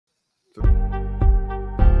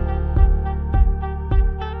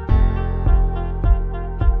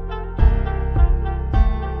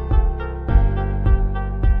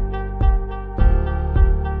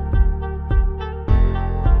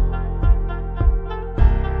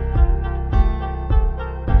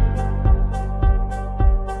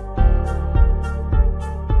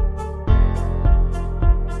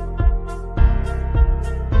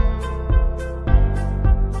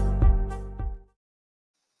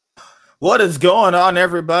What is going on,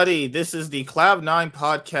 everybody? This is the Cloud9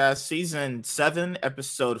 podcast, season 7,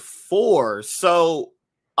 episode 4. So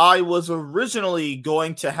I was originally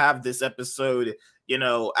going to have this episode,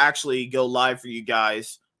 actually go live for you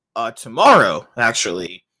guys tomorrow,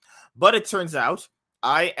 actually. But it turns out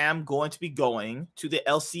I am going to be going to the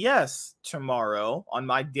LCS tomorrow on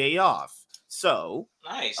my day off. So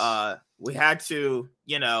nice. We had to,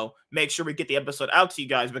 make sure we get the episode out to you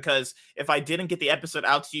guys, because if I didn't get the episode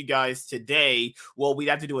out to you guys today, well, we'd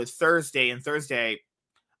have to do it Thursday. And Thursday,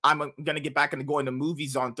 I'm going to get back into going to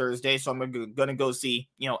movies on Thursday. So I'm going to go see,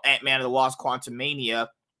 Ant-Man and the Wasp: Quantumania.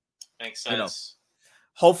 Makes sense.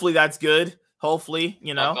 Hopefully that's good. Hopefully,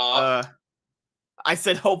 I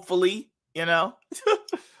said hopefully,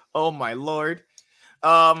 oh my Lord.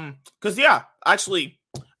 Because actually,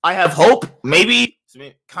 I have hope. Maybe,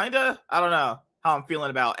 kind of. I don't know how I'm feeling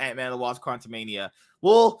about Ant-Man and the Wasp: Quantumania.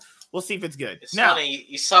 We'll see if it's good. It's funny.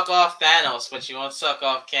 You suck off Thanos, but you won't suck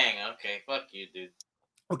off Kang. Okay, fuck you, dude.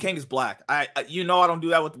 Well, Kang is black. I don't do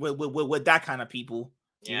that with that kind of people.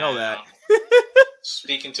 You know that.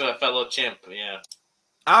 Speaking to a fellow chimp, yeah.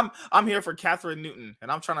 I'm here for Catherine Newton,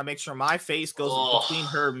 and I'm trying to make sure my face goes between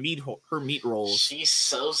her meat rolls. She's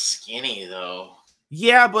so skinny, though.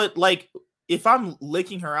 Yeah, but if I'm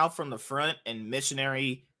licking her out from the front and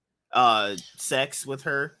missionary sex with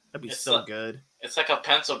her, that'd be so good. It's like a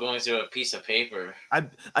pencil going through a piece of paper.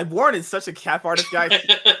 Warren is such a cap artist guy.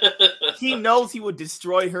 He knows he would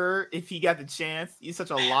destroy her if he got the chance. He's such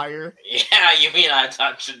a liar. Yeah, you mean I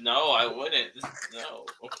should know? I wouldn't. No.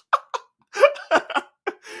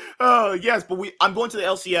 Oh, yes, but I'm going to the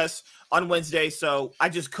LCS on Wednesday, so I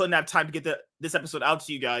just couldn't have time to get this episode out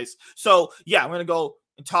to you guys. So, yeah, I'm going to go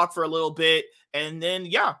and talk for a little bit, and then,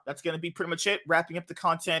 that's going to be pretty much it, wrapping up the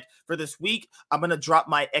content for this week. I'm going to drop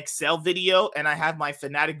my Excel video, and I have my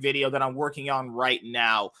Fnatic video that I'm working on right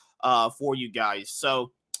now for you guys.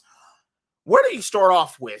 So, where do you start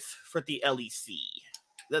off with for the LEC?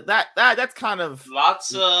 That's kind of...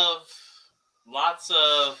 Lots of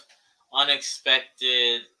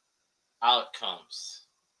unexpected outcomes.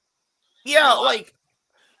 Yeah,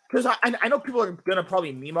 because I know people are gonna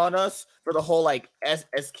probably meme on us for the whole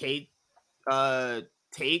SK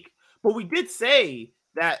take, but we did say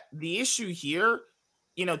that the issue here,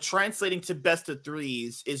 translating to best of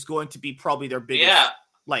threes is going to be probably their biggest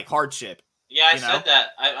hardship. Yeah, I said that.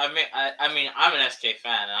 I mean, I'm an SK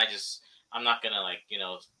fan, and I'm not gonna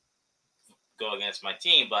go against my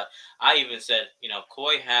team, but I even said,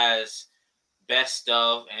 Koi has best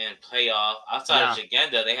of and playoff. Outside of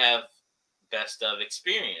Jagenda, they have best of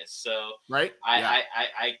experience. So right,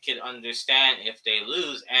 I could understand if they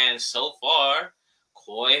lose. And so far,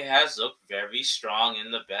 Koi has looked very strong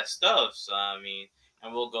in the best of. So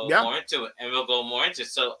and we'll go more into it.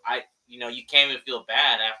 So you can't even feel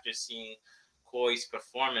bad after seeing Koi's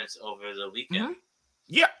performance over the weekend. Mm-hmm.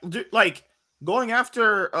 Yeah, going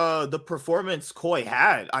after the performance Koi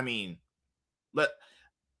had,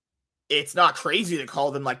 it's not crazy to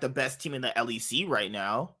call them the best team in the LEC right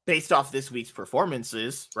now, based off this week's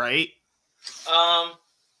performances, right?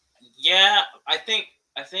 Yeah, I think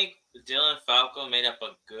Dylan Falco made up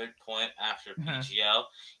a good point after PGL.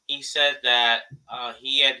 He said that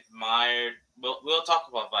he admired. We'll talk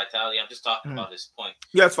about Vitality. I'm just talking about his point.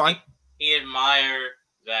 Yeah, that's fine. He admired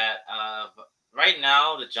that. Right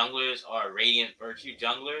now, the junglers are Radiant Virtue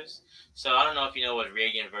junglers. So I don't know if you know what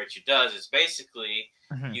Radiant Virtue does. It's basically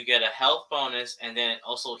you get a health bonus, and then it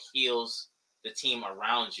also heals the team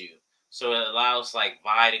around you. So it allows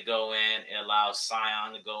Vi to go in. It allows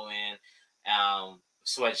Sion to go in.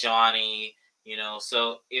 Sweat Johnny,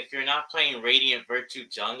 So if you're not playing Radiant Virtue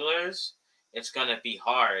junglers, it's going to be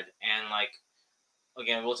hard. And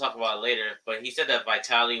again, we'll talk about it later, but he said that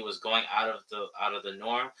Vitality was going out of the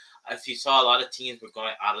norm. If you saw, a lot of teams were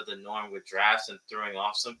going out of the norm with drafts and throwing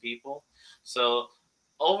off some people. So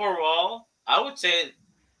overall, I would say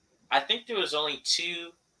I think there was only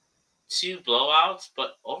two blowouts,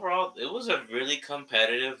 but overall it was a really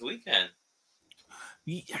competitive weekend.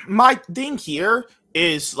 My thing here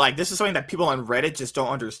is this is something that people on Reddit just don't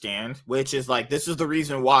understand, which is this is the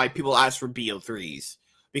reason why people ask for BO3s,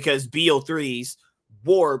 because BO3s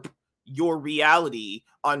warp your reality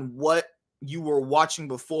on what you were watching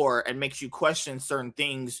before and makes you question certain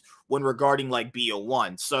things when regarding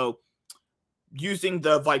BO1. So using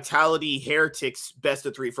the Vitality Heretics best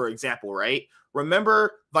of 3, for example, right?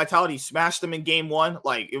 Remember Vitality smashed them in game 1?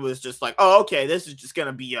 It was just oh, okay, this is just going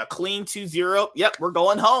to be a clean 2-0. Yep, we're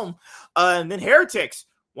going home. And then Heretics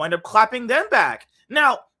wind up clapping them back.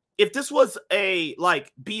 Now, if this was a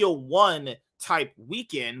BO1 type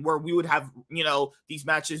weekend where we would have, these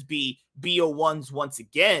matches be BO1s once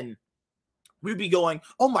again, we'd be going,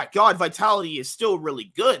 oh my God, Vitality is still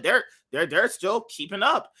really good. They're still keeping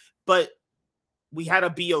up. But we had a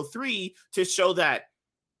BO3 to show that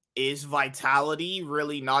is Vitality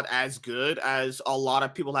really not as good as a lot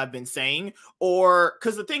of people have been saying? Or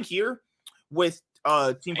because the thing here with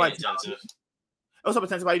Team Vitality, what's up,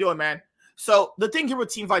 Intensive? How you doing, man? So the thing here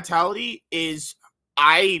with Team Vitality is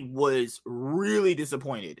I was really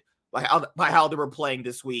disappointed by how they were playing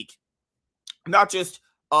this week. Not just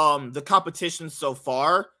the competition so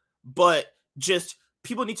far, but just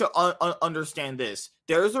people need to understand this.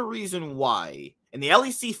 There's a reason why, and the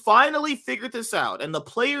LEC finally figured this out, and the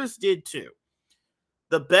players did too.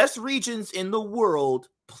 The best regions in the world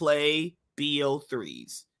play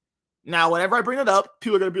BO3s. Now, whenever I bring it up,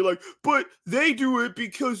 people are going to be like, but they do it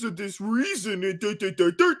because of this reason.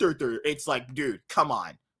 It's like, dude, come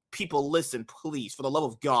on. People, listen, please, for the love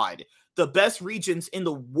of God. The best regions in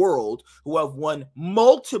the world who have won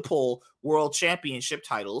multiple world championship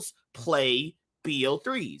titles play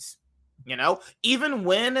BO3s. You know, even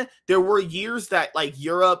when there were years that like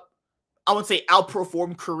Europe, I wouldn't say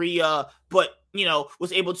outperformed Korea, but, you know,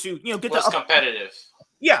 was able to, you know, get was competitive.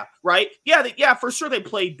 Yeah, right. Yeah, for sure they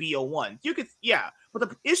played BO1. You could, yeah, but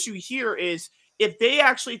the issue here is if they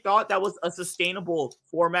actually thought that was a sustainable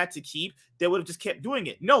format to keep, they would have just kept doing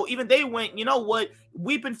it. No, even they went, you know what?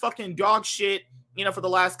 We've been fucking dog shit, you know, for the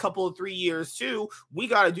last couple of 3 years too. We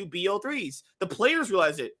got to do BO3s. The players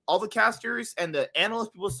realized it. All the casters and the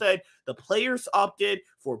analyst people said the players opted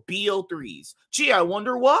for BO3s. Gee, I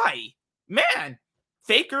wonder why. Man,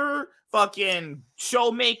 Faker, fucking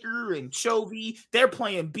Showmaker, and Chovy, they're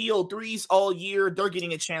playing BO3s all year. They're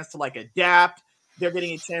getting a chance to like adapt. They're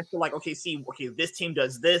getting a chance to like, okay, this team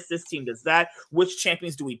does this team does that. Which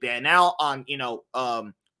champions do we ban out on, you know,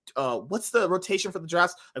 what's the rotation for the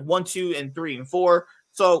drafts? Like 1, 2, and 3, and 4.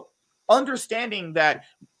 So understanding that,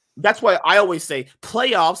 that's why I always say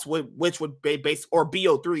playoffs, which would be based, or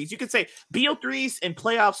BO3s. You could say BO3s and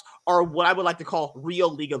playoffs are what I would like to call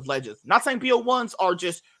real League of Legends. Not saying BO1s are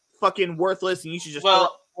just fucking worthless and you should just throw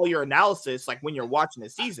all your analysis like when you're watching the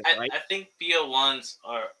season, right? I think BO1s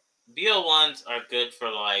are good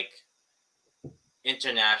for like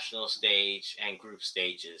international stage and group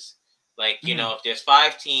stages. Like, you know, if there's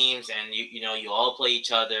 5 teams and you know you all play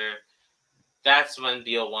each other, that's when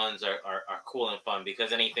BO1s are cool and fun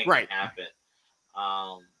because anything can happen.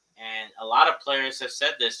 And a lot of players have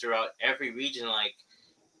said this throughout every region. Like,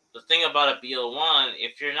 the thing about a BO1,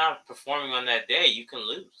 if you're not performing on that day, you can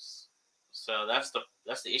lose. So that's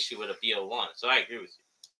the issue with a BO1. So I agree with you.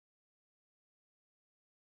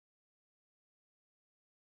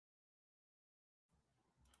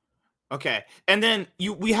 Okay. And then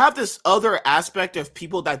we have this other aspect of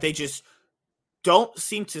people that they just don't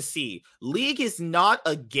seem to see. League is not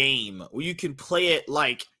a game where you can play it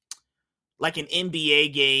like an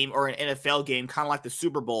NBA game or an NFL game, kind of like the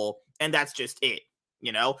Super Bowl, and that's just it.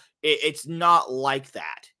 You know, it's not like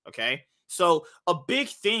that. Okay. So a big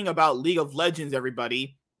thing about League of Legends,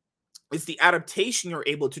 everybody, is the adaptation you're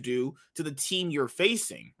able to do to the team you're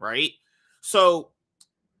facing, right? So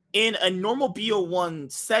in a normal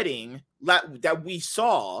BO1 setting that we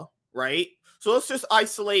saw, right? So let's just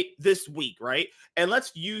isolate this week, right? And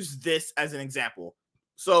let's use this as an example.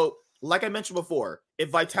 So, like I mentioned before, if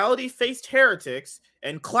Vitality faced Heretics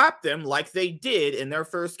and clapped them like they did in their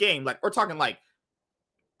first game, like we're talking like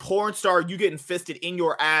porn star, you getting fisted in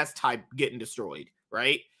your ass type getting destroyed,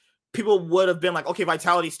 right? People would have been like, okay,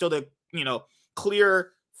 Vitality's still the, you know,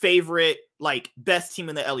 clear favorite, like best team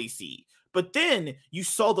in the LEC. But then you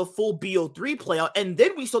saw the full BO3 play out, and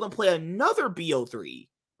then we saw them play another BO3,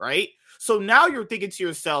 right? So now you're thinking to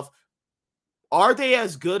yourself, are they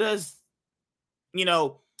as good as, you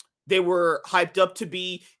know, they were hyped up to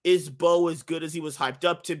be? Is Bo as good as he was hyped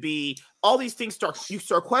up to be? All these things you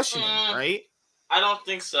start questioning, right? I don't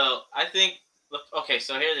think so. I think, okay,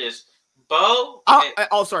 so here it is. Bo.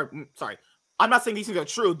 Sorry. I'm not saying these things are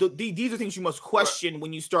true. These are things you must question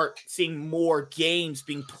when you start seeing more games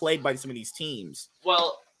being played by some of these teams.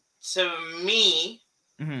 Well, to me,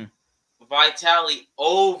 Vitality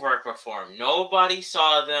overperformed. Nobody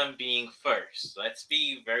saw them being first. Let's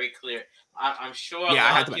be very clear. I'm sure I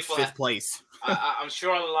had them at 5th place. I'm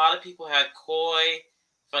sure a lot of people had Koi,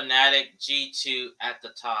 Fnatic, G2 at the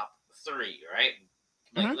top 3, right?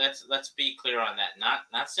 Like, let's be clear on that.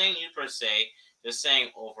 Not saying you per se, just saying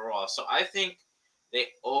overall. So I think they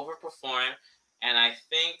overperformed, and I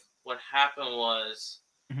think what happened was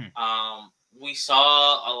we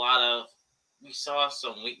saw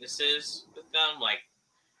some weaknesses with them. Like,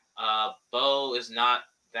 Bo is not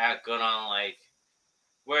that good on, like,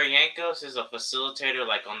 where Yankos is a facilitator,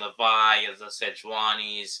 like on the Vi, as I said,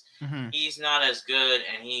 Sejuani's, he's not as good,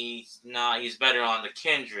 and he's better on the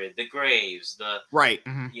Kindred, the Graves, the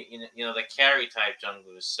you know, the carry type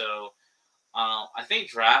junglers. So I think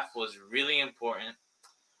draft was really important.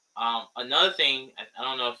 Another thing, I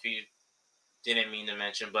don't know if you didn't mean to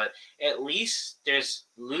mention, but at least there's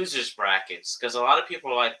losers brackets, because a lot of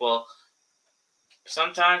people are like, well,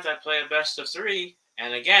 sometimes I play a best of 3,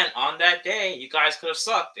 and again, on that day, you guys could have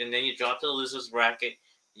sucked, and then you drop to the losers bracket,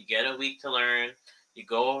 you get a week to learn, you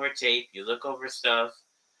go over tape, you look over stuff,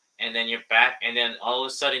 and then you're back, and then all of a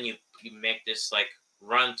sudden you make this like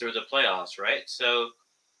run through the playoffs, right? So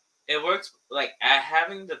it works, like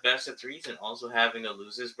having the best of 3s and also having a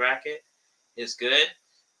losers bracket is good.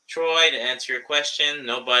 Troy, to answer your question,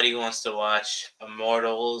 nobody wants to watch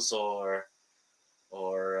Immortals or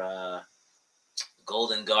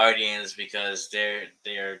Golden Guardians because they're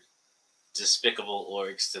despicable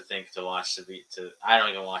orgs to think to watch I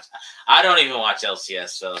don't even watch LCS,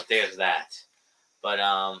 so there's that. But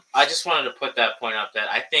I just wanted to put that point up that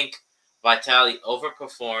I think Vitality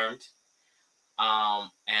overperformed,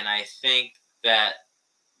 and I think that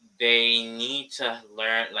they need to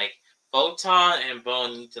learn, like Photon and Bo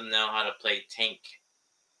need to know how to play tank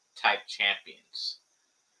type champions,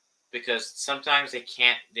 because sometimes they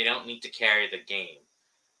don't need to carry the game.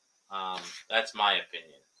 That's my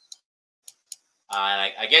opinion.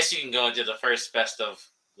 I guess you can go into the first best of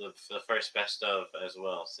as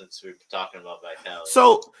well, since we're talking about Vitality.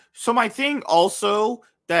 So my thing also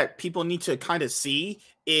that people need to kind of see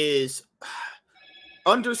is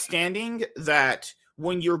understanding that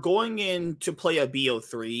when you're going in to play a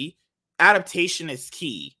BO3, adaptation is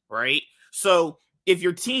key, right? So if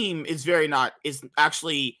your team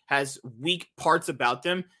actually has weak parts about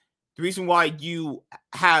them, the reason why you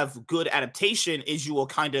have good adaptation is you will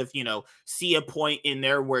kind of, see a point in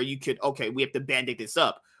there where you could, okay, we have to band-aid this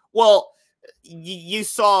up. Well, you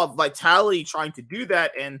saw Vitality trying to do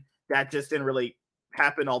that, and that just didn't really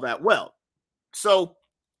happen all that well. So,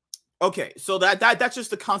 okay, so that's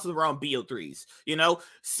just the concept around BO3s.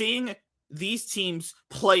 Seeing these teams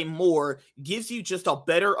play more gives you just a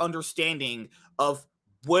better understanding of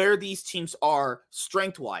where these teams are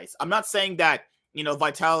strength-wise. I'm not saying that,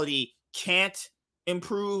 Vitality can't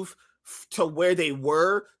improve to where they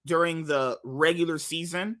were during the regular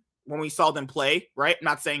season when we saw them play, right? I'm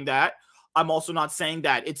not saying that. I'm also not saying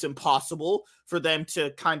that it's impossible for them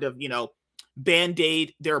to kind of,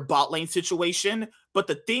 band-aid their bot lane situation. But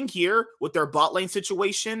the thing here with their bot lane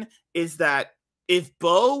situation is that if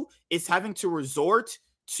Bo is having to resort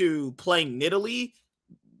to playing Nidalee,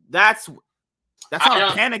 that's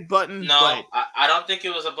not a panic button. No, but I don't think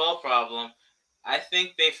it was a Bo problem. I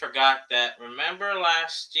think they forgot that. Remember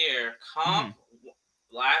last year, remember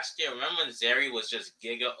when Zeri was just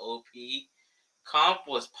giga OP? Comp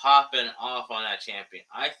was popping off on that champion.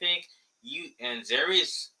 I think and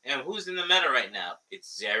who's in the meta right now?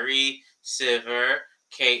 It's Zeri, Sivir,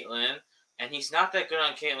 Caitlyn, and he's not that good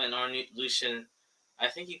on Caitlyn or Lucian. I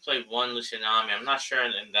think he played one Lucianami. I'm not sure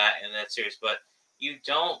in that series, but you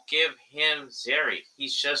don't give him Zeri.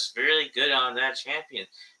 He's just really good on that champion.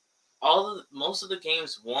 Most of the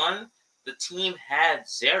games won, the team had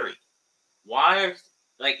Zeri. Why?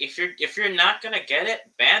 If you're not gonna get it,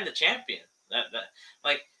 ban the champion. I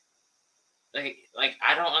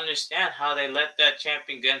don't understand how they let that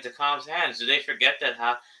champion get into Com's hands. Do they forget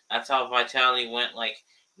that's how Vitality went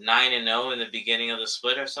 9-0 in the beginning of the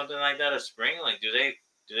split or something like that, or spring? Do they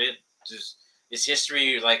just, is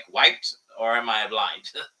history wiped, or am I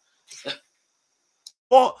blind?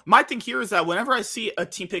 Well, my thing here is that whenever I see a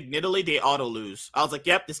team pick Nidalee, they auto lose. I was like,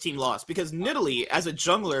 yep, this team lost. Because Nidalee, as a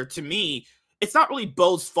jungler, to me, it's not really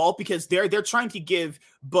Bo's fault, because they're trying to give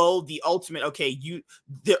Bo the ultimate, okay,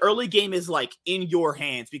 the early game is in your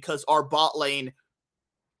hands, because our bot lane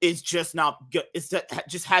is just not good.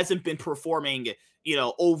 Just hasn't been performing,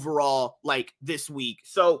 overall this week.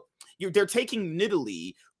 So they're taking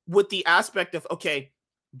Nidalee with the aspect of, okay,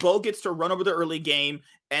 Bo gets to run over the early game,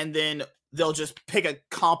 and then they'll just pick a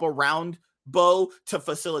comp around Bo to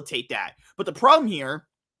facilitate that. But the problem here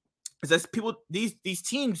is that these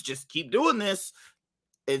teams just keep doing this.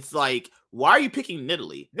 It's why are you picking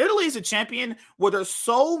Nidalee? Nidalee is a champion where there's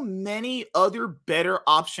so many other better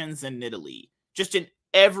options than Nidalee, just in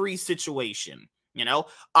every situation.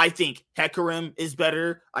 I think Hecarim is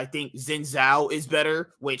better. I think Xin Zhao is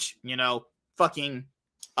better, which, fucking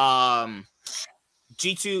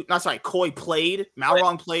Koi played.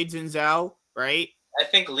 Malrong played Xin Zhao, right? I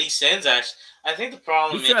think Lee Sin's I think the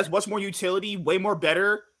problem Lee Sin has much more utility, way more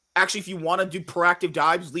better. Actually, if you want to do proactive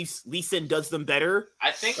dives, Lee Sin does them better.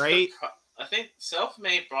 I think right. I think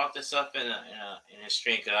Selfmade brought this up in a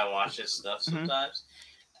stream because I watch this stuff sometimes.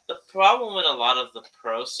 The problem with a lot of the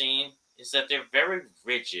pro scene is that they're very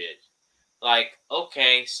rigid. Like,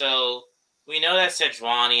 okay, so we know that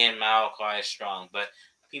Sejuani and Maokai is strong, but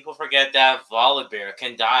people forget that Volibear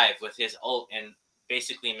can dive with his ult and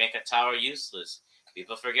basically make a tower useless.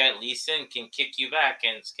 People forget Lee Sin can kick you back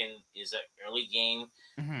and is an early game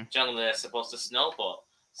jungler that's supposed to snowball.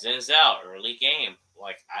 Xin Zhao, early game.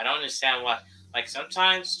 Like, I don't understand why. Like,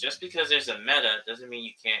 sometimes just because there's a meta doesn't mean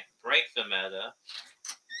you can't break the meta.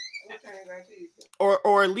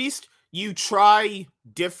 Or at least you try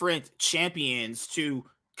different champions to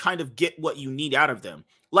kind of get what you need out of them.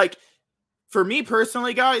 Like, for me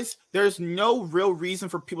personally, guys, there's no real reason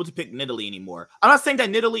for people to pick Nidalee anymore. I'm not saying that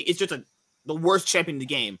Nidalee is just the worst champion in the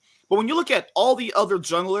game, but when you look at all the other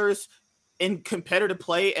junglers in competitive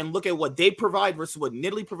play and look at what they provide versus what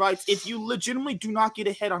Nidalee provides, if you legitimately do not get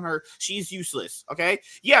ahead on her, she's useless, okay?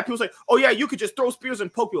 Yeah, people say, oh yeah, you could just throw spears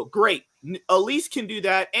and poke people. Great. Elise can do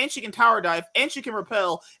that, and she can tower dive, and she can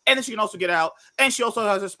repel, and then she can also get out, and she also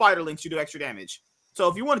has a spider link to do extra damage. So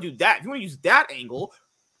if you want to do that, if you want to use that angle,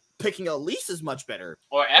 picking Elise is much better.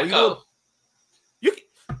 Or Echo.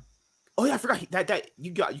 Oh yeah, I forgot that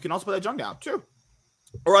you can also put that junk down too.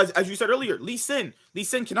 Or as you said earlier, Lee Sin. Lee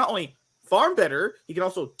Sin can not only farm better, he can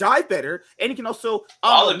also dive better, and he can also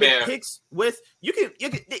make picks with you can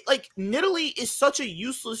like Nidalee is such a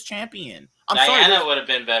useless champion. Diana would have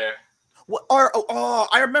been better.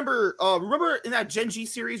 I remember in that Gen G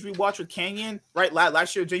series we watched with Kanyon, right?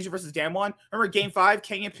 Last year, Gen G versus Damwon. Remember Game 5,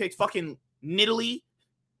 Kanyon picked fucking Nidalee.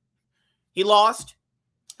 He lost.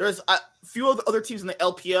 There's a few of the other teams in the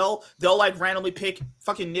LPL. They'll like randomly pick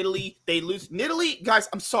fucking Nidalee. They lose. Nidalee, guys,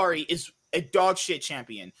 I'm sorry, is a dog shit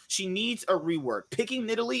champion. She needs a rework. Picking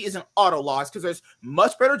Nidalee is an auto loss because there's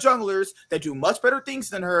much better junglers that do much better things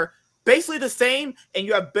than her. Basically the same, and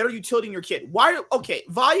you have better utility in your kit. Why? Okay,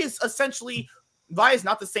 Vi is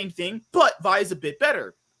not the same thing, but Vi is a bit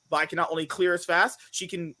better. Vi can not only clear as fast, she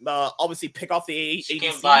can obviously pick off the ADC. She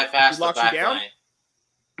can buy fast the back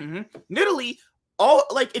line. Nidalee,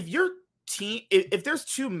 if there's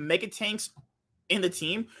two mega tanks in the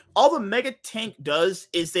team, all the mega tank does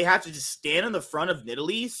is they have to just stand in the front of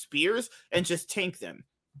Nidalee's spears and just tank them,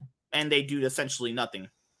 and they do essentially nothing.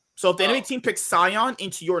 So if the enemy team picks Sion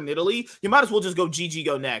into your Nidalee, you might as well just go GG,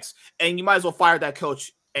 go next, and you might as well fire that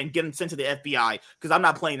coach and get him sent to the FBI because I'm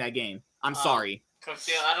not playing that game. I'm sorry.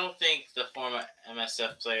 I don't think the former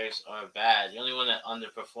MSF players are bad. The only one that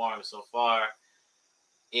underperformed so far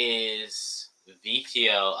is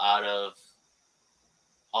VTO out of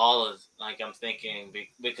all of, like, I'm thinking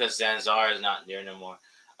because Zanzar is not there no more.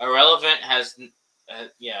 Irrelevant has,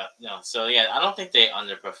 So, I don't think they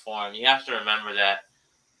underperform. You have to remember that,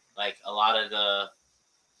 like, a lot of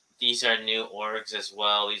these are new orgs as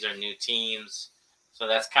well. These are new teams. So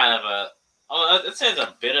that's kind of I'd say it's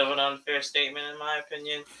a bit of an unfair statement in my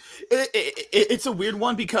opinion. It's a weird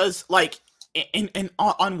one because, like, and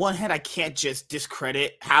on one hand, I can't just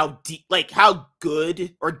discredit how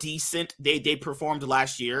good or decent they performed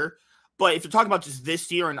last year. But if you're talking about just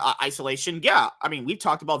this year in isolation, yeah, I mean, we've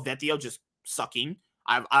talked about Vetio just sucking.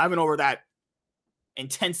 I've been over that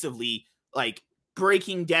intensively, like,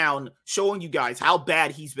 breaking down, showing you guys how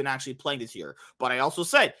bad he's been actually playing this year. But I also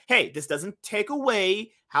said, hey, this doesn't take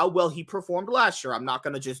away how well he performed last year. I'm not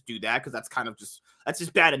going to just do that because that's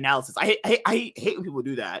just bad analysis. I hate when people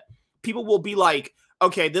do that. People will be like,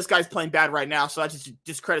 okay, this guy's playing bad right now, so that just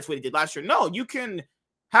discredits what he did last year. No, you can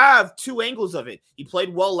have two angles of it. He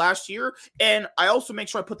played well last year, and I also make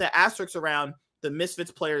sure I put the asterisks around the Misfits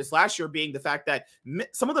players last year, being the fact that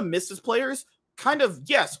some of the Misfits players kind of,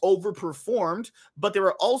 yes, overperformed, but they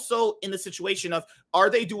were also in the situation of, are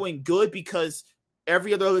they doing good because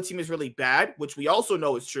every other team is really bad, which we also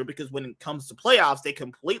know is true because when it comes to playoffs, they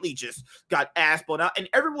completely just got ass blown out, and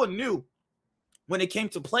everyone knew when it came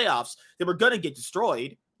to playoffs, they were going to get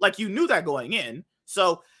destroyed. Like, you knew that going in.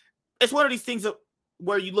 So it's one of these things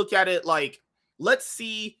where you look at it like, let's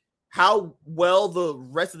see how well the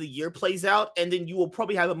rest of the year plays out, and then you will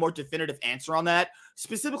probably have a more definitive answer on that,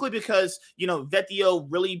 specifically because, Vetio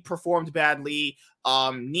really performed badly.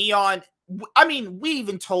 Neon, I mean, we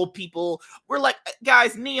even told people, we're like,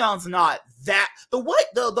 guys, Neon's not that. The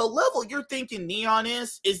level you're thinking Neon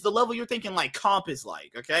is the level you're thinking, like, Comp is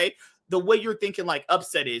like, okay? The way you're thinking, like,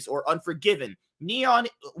 Upset is, or Unforgiven. Neon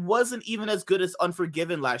wasn't even as good as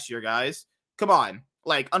Unforgiven last year, guys. Come on.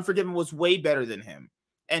 Like, Unforgiven was way better than him.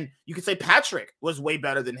 And you could say Patrick was way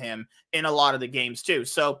better than him in a lot of the games, too.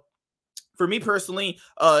 So, for me personally,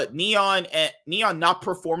 Neon not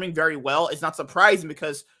performing very well is not surprising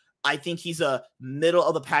because I think he's a middle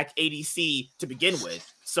of the pack ADC to begin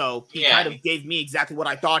with. So he kind of gave me exactly what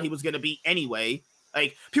I thought he was going to be anyway.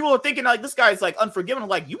 Like, people are thinking like this guy's like unforgiving. I'm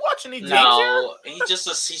like, you watching these games here? No, he's just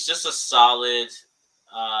a solid.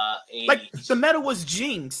 Like the meta was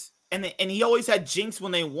Jinx, and he always had Jinx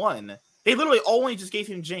when they won. They literally only just gave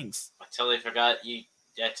him Jinx. I totally forgot. I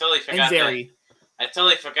totally forgot. I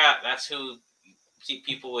totally forgot. That's who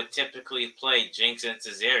people would typically play, Jinx and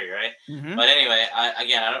Zeri, right? Mm-hmm. But anyway,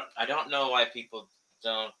 I don't know why people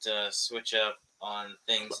don't switch up on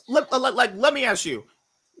things. Let me ask you,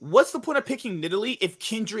 what's the point of picking Nidalee if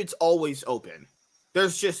Kindred's always open?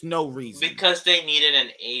 There's just no reason. Because they needed an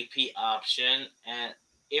AP option, and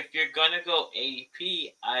if you're gonna go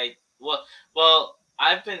AP,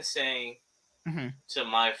 I've been saying to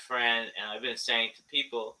my friend, and I've been saying to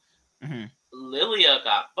people, Lilia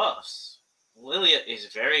got buffs. Lilia is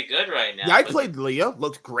very good right now. Yeah, I played Lilia.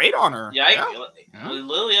 Looked great on her.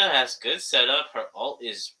 Lilia has good setup. Her ult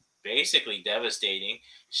is basically devastating.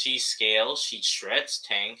 She scales. She shreds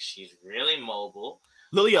tanks. She's really mobile.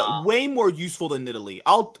 Lilia, way more useful than Nidalee.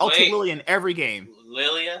 I'll take Lilia in every game.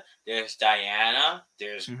 Lilia, there's Diana,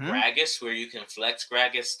 there's Gragas, where you can flex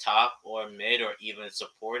Gragas top or mid or even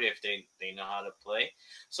support if they know how to play.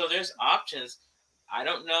 So there's options. I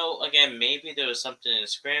don't know. Again, maybe there was something in the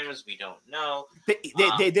scrims. We don't know.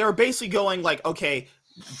 They're basically going like, okay,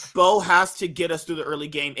 Bo has to get us through the early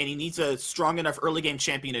game, and he needs a strong enough early game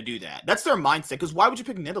champion to do that. That's their mindset. Because why would you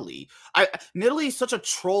pick Nidalee? Nidalee is such a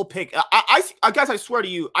troll pick. Guys, I swear to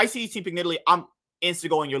you, I see this team pick Nidalee, I'm insta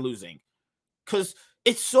going, you're losing. Because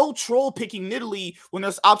it's so troll picking Nidalee when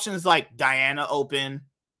there's options like Diana open.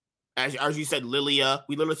 As you said, Lilia.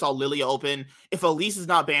 We literally saw Lilia open. If Elise is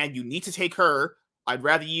not banned, you need to take her. I'd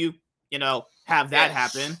rather you have that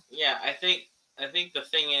happen. Yeah, I think the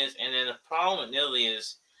thing is, and then the problem with Nidalee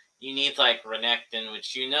is you need like Renekton,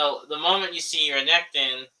 which the moment you see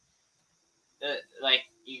Renekton, like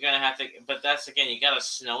you're gonna have to. But that's again, you got to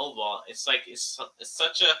snowball. It's like it's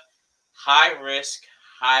such a high risk,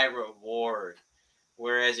 high reward.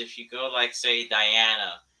 Whereas if you go like say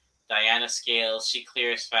Diana scales, she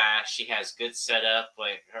clears fast, she has good setup,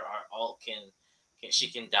 like her ult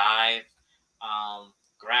she can dive.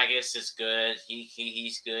 Gragas is good.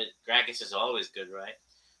 He's good. Gragas is always good, right?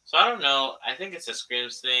 So I don't know. I think it's a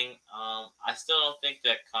scrims thing. I still don't think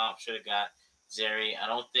that Comp should have got Zeri. I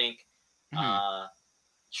don't think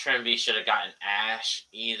Trimby should have gotten Ashe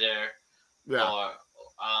either. Yeah. Or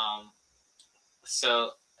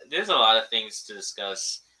so there's a lot of things to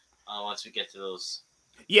discuss once we get to those.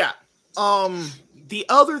 Yeah. The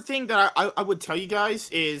other thing that I would tell you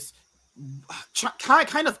guys is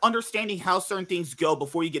kind of understanding how certain things go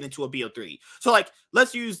before you get into a BO3. So like,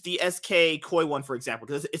 let's use the SK Koi one, for example,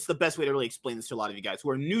 because it's the best way to really explain this to a lot of you guys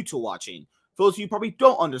who are new to watching. For those of you who probably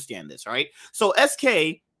don't understand this, right? So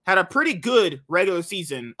SK had a pretty good regular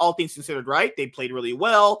season, all things considered, right? They played really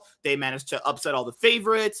well. They managed to upset all the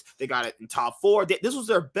favorites. They got it in top 4. This was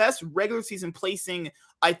their best regular season placing,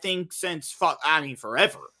 I think, since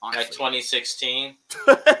forever. Honestly. Like 2016.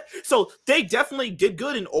 So they definitely did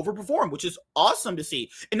good and overperformed, which is awesome to see.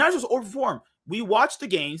 And not just overperform. We watched the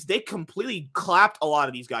games. They completely clapped a lot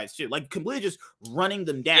of these guys too, like completely just running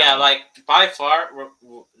them down. Yeah, like by far,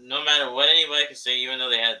 no matter what anybody can say, even though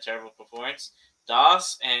they had a terrible performance,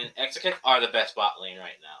 DOS and Exekick are the best bot lane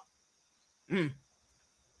right now.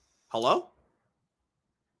 Hello?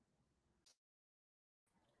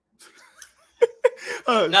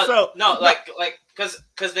 Because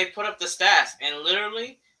they put up the stats and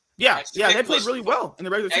literally. Yeah, they played really well in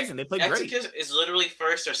the regular season. They played great. Exekick is literally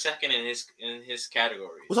first or second in his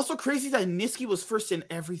category. It was also crazy that Nisqy was first in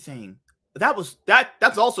everything.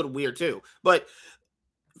 That's also weird too. But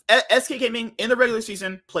SK Gaming in the regular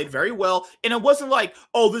season played very well, and it wasn't like,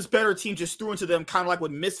 oh, this better team just threw into them, kind of like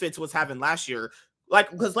what Misfits was having last year.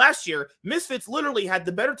 Like, because last year Misfits literally had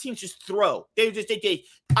the better teams just throw. They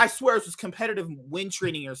I swear it was competitive win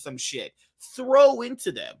training or some shit. Throw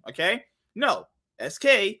into them, okay? No, SK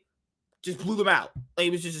just blew them out. Like,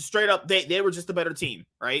 it was just straight up. They were just a better team,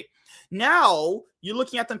 right? Now you're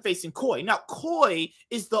looking at them facing Koi. Now Koi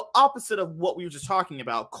is the opposite of what we were just talking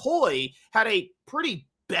about. Koi had a pretty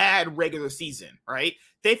bad regular season, right?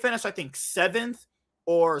 They finished, I think, 7th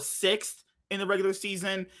or 6th in the regular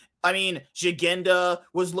season. I mean, Jigenda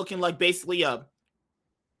was looking like basically a...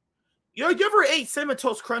 You ever ate Cinnamon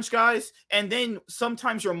Toast Crunch, guys? And then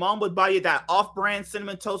sometimes your mom would buy you that off-brand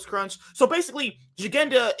Cinnamon Toast Crunch. So basically,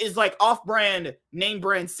 Jigenda is like off-brand,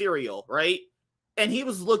 name-brand cereal, right? And he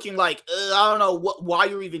was looking like, I don't know why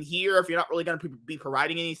you're even here if you're not really going to be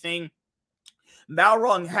providing anything.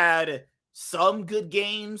 Malrung had some good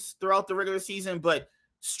games throughout the regular season, but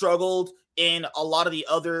struggled in a lot of the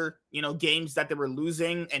other, games that they were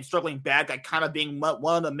losing and struggling bad, like kind of being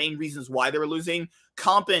one of the main reasons why they were losing.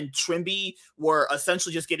 Comp and Trimby were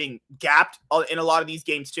essentially just getting gapped in a lot of these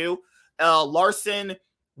games too. Larson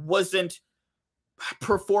wasn't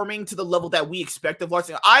performing to the level that we expect of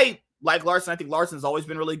Larson. I like Larson. I think Larson's always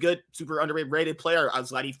been really good, super underrated player. I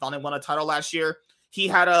was glad he finally won a title last year. He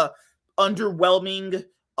had a underwhelming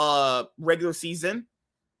regular season.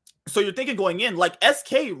 So you're thinking going in, like,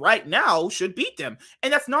 SK right now should beat them.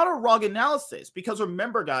 And that's not a wrong analysis, because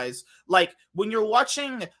remember, guys, like, when you're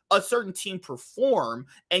watching a certain team perform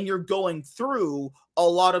and you're going through a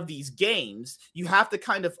lot of these games, you have to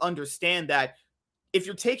kind of understand that if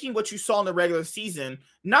you're taking what you saw in the regular season,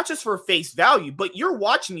 not just for face value, but you're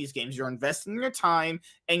watching these games, you're investing your time,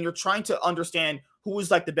 and you're trying to understand who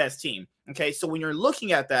is like the best team. Okay, so when you're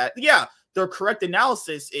looking at that, yeah, the correct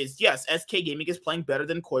analysis is, yes, SK Gaming is playing better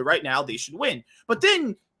than Koi right now. They should win. But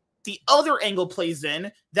then the other angle plays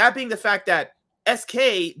in, that being the fact that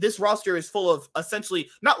SK, this roster is full of essentially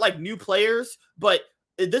not like new players, but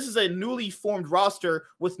this is a newly formed roster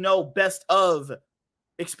with no best of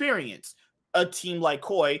experience. A team like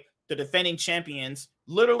Koi, the defending champions,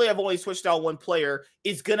 literally have only switched out one player,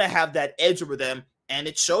 is going to have that edge over them. And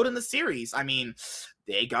it showed in the series. I mean,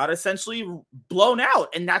 they got essentially blown out.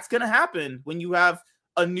 And that's going to happen when you have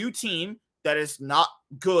a new team that is not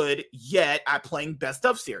good yet at playing best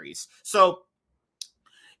of series. So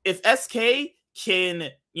if SK can,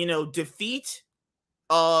 defeat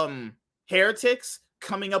Heretics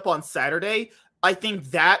coming up on Saturday, I think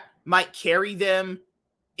that might carry them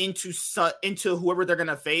into whoever they're going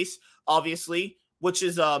to face, obviously, which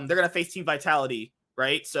is they're going to face Team Vitality,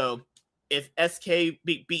 right? So if SK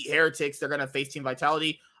beat Heretics, they're going to face Team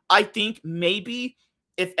Vitality. I think maybe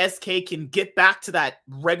if SK can get back to that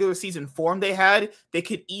regular season form they had, they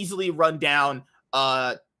could easily run down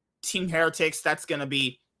Team Heretics. That's going to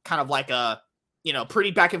be kind of like a,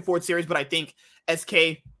 pretty back and forth series, but I think SK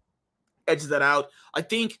edges that out. I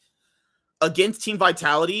think against Team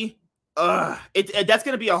Vitality, that's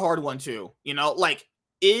going to be a hard one too. Like,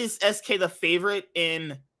 is SK the favorite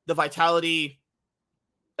in the Vitality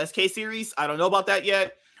SK series? I don't know about that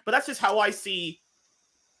yet, but that's just how I see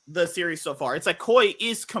the series so far. It's like Koi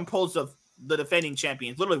is composed of the defending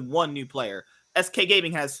champions, literally one new player. SK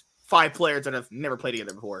Gaming has 5 players that have never played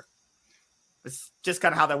together before. It's just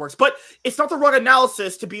kind of how that works. But it's not the wrong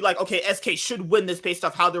analysis to be like, okay, SK should win this based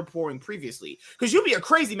off how they're performing previously. Because you'd be a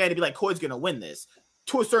crazy man to be like, Koi's going to win this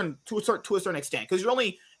to a certain extent. Because you're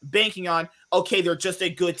only banking on, okay, they're just a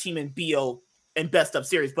good team in BO and best of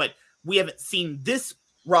series. But we haven't seen this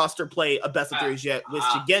roster play a best of series yet with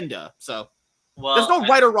Shigenda. So there's no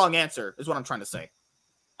right or wrong answer, is what I'm trying to say.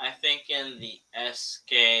 I think in the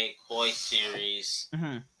SK Koi series,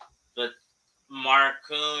 the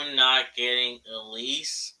Marcoon not getting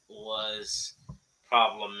Elise was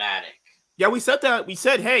problematic. Yeah, we said that. We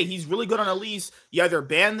said, hey, he's really good on Elise. You either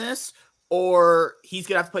ban this or he's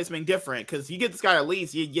going to have to play something different. Because you get this guy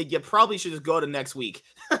Elise, you probably should just go to next week.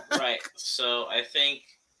 Right. So I think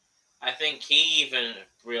he even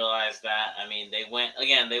realized that. I mean, they went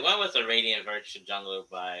with a Radiant Virtue jungler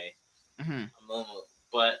by Amumu.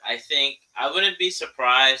 But I think I wouldn't be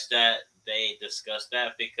surprised that they discussed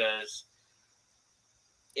that, because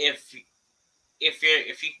if you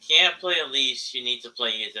can't play Elise, you need to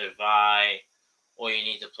play either Vi, or you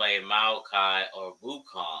need to play Maokai or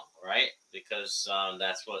Wukong, right? Because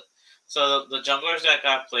that's what. So the junglers that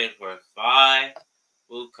got played were Vi,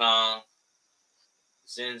 Wukong,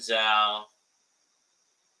 Xin Zhao,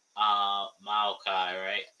 Maokai,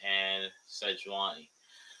 right, and Sejuani.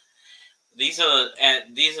 These are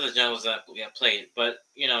the junglers that got played, but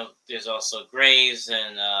there's also Graves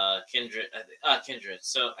and Kindred.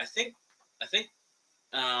 So I think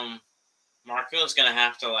Marcoon's gonna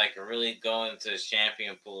have to really go into his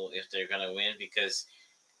champion pool if they're gonna win, because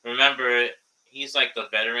remember, he's like the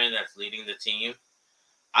veteran that's leading the team.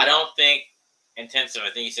 I don't think Intensive.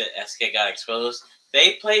 I think he said SK got exposed.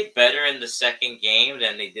 They played better in the second game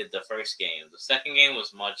than they did the first game. The second game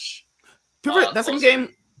was much. That second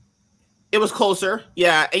game, it was closer,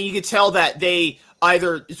 yeah, and you could tell that they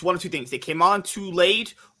it's one of two things. They came on too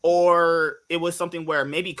late, or it was something where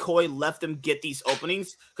maybe Koi left them get these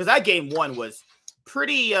openings, because that game 1 was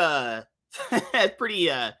pretty what's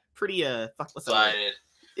that?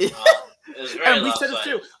 It was very and we said this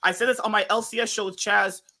too. I said this on my LCS show with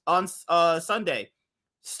Chaz on Sunday.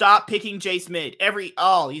 Stop picking Jace mid.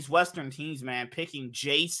 These Western teams, man, picking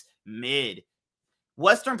Jace mid.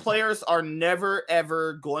 Western players are never,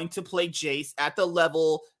 ever going to play Jace at the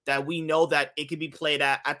level that we know that it can be played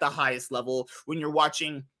at the highest level. When you're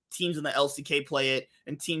watching teams in the LCK play it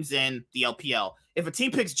and teams in the LPL. If a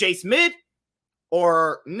team picks Jace mid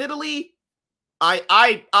or Nidalee,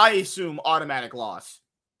 I assume automatic loss.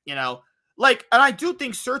 You know, like, and I do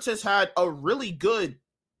think Surge has had a really good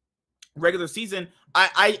regular season.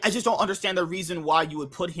 I just don't understand the reason why you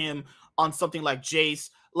would put him on something like Jace.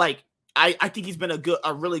 Like, I think he's been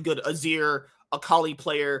a really good Azir, Akali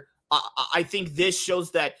player. I think this shows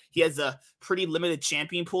that he has a pretty limited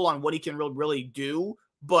champion pool on what he can really do.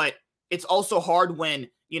 But it's also hard when,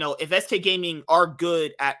 you know, if SK Gaming are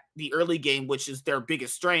good at the early game, which is their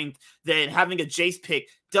biggest strength, then having a Jace pick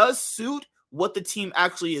does suit what the team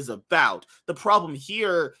actually is about. The problem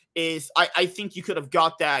here is I think you could have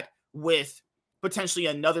got that with potentially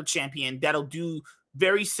another champion that'll do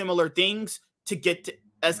very similar things to get to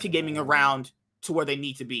SK Gaming around to where they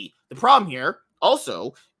need to be. The problem here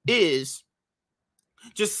also is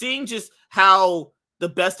just seeing just how the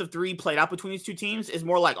best of 3 played out between these two teams is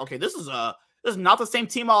more like, okay, this is not the same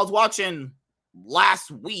team I was watching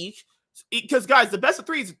last week. Because, guys, the best of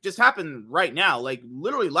 3s just happened right now. Like,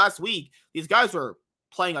 literally last week, these guys were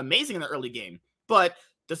playing amazing in the early game. But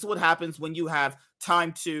this is what happens when you have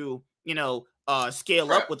time to, you know,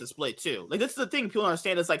 scale up with the split, too. Like, this is the thing people don't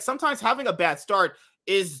understand. Is, like, sometimes having a bad start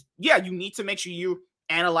is, yeah, you need to make sure you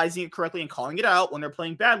analyzing it correctly and calling it out when they're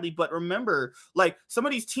playing badly. But remember, like, some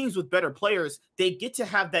of these teams with better players, they get to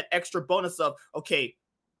have that extra bonus of, okay,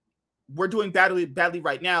 we're doing badly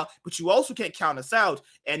right now, but you also can't count us out.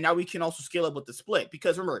 And now we can also scale up with the split,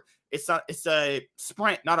 because remember, it's a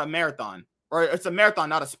sprint, not a marathon, or it's a marathon,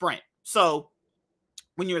 not a sprint. So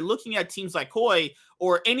when you're looking at teams like Koi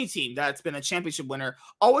or any team that's been a championship winner,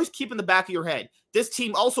 always keep in the back of your head, this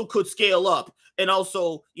team also could scale up and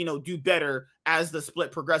also, you know, do better as the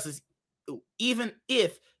split progresses, even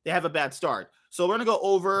if they have a bad start. So we're going to go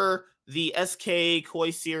over the SK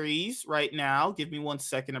Koi series right now. Give me 1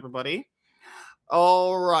 second, everybody.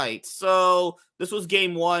 All right. So this was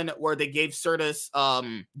game 1 where they gave Certus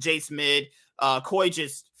Jace mid. Koi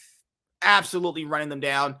just absolutely running them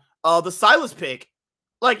down. The Silas pick,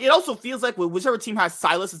 like, it also feels like whichever team has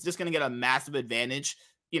Silas is just going to get a massive advantage,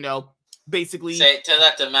 you know, basically. Tell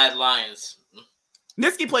that to Mad Lions.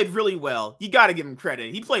 Nisqy played really well. You got to give him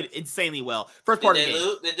credit. He played insanely well. First part of the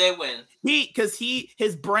game. Did they win?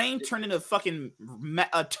 His brain turned into fucking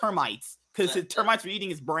termites, because his termites were eating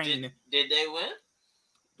his brain. Did they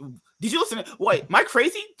win? Did you listen? Wait, am I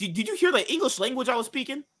crazy? Did you hear the English language I was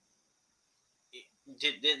speaking?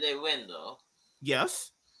 Did they win, though?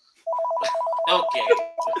 Yes. Okay.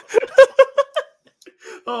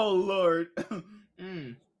 Oh, Lord.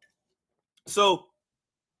 So,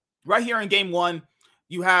 right here in game 1,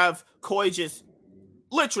 you have Koi just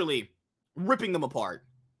literally ripping them apart.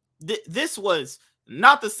 This was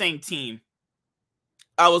not the same team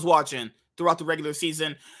I was watching throughout the regular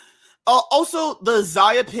season. Also, the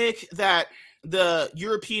Xayah pick that the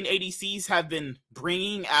European ADCs have been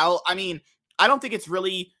bringing out, I mean, I don't think it's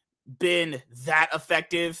really been that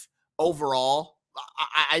effective overall.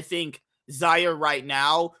 I think Xayah right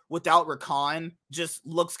now, without Rakan, just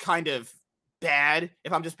looks kind of bad,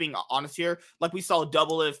 if I'm just being honest here. Like, we saw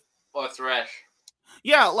Doublelift or Thresh.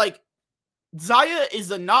 Yeah, like, Xayah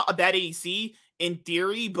is not a bad ADC in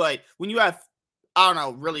theory, but when you have, I don't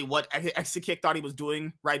know really what Exakick thought he was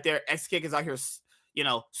doing right there. Exakick is out here, you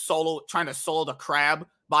know, trying to solo the crab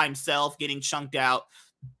by himself, getting chunked out.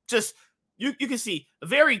 Just, you can see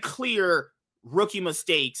very clear rookie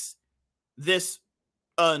mistakes this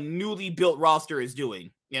newly built roster is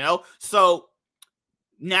doing, you know? So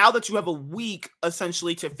now that you have a week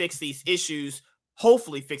essentially to fix these issues,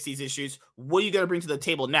 hopefully fix these issues, what are you going to bring to the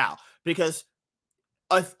table now? Because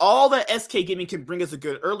if all that SK Gaming can bring is a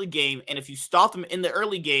good early game, and if you stop them in the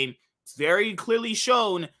early game, it's very clearly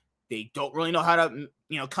shown they don't really know how to,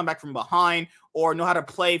 you know, come back from behind or know how to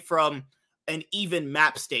play from an even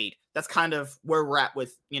map state. That's kind of where we're at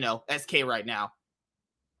with, you know, SK right now.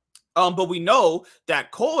 But we know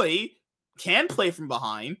that Koi can play from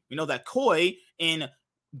behind. We know that Koi, in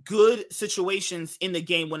good situations in the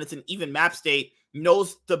game when it's an even map state,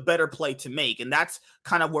 knows the better play to make. And that's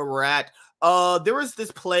kind of where we're at. There was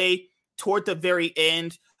this play toward the very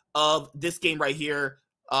end of this game right here,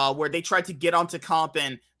 where they tried to get onto Comp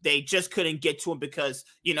and they just couldn't get to him because,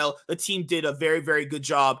 you know, the team did a very, very good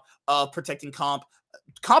job of protecting Comp.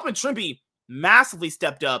 Comp and Trimby massively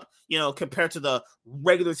stepped up, you know, compared to the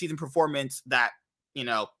regular season performance that, you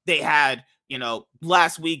know, they had, you know,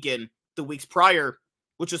 last week and the weeks prior,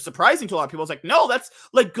 which is surprising to a lot of people. It's like, no, that's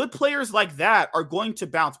like good players like that are going to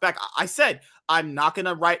bounce back. I said, I'm not going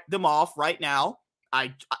to write them off right now.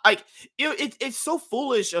 It's so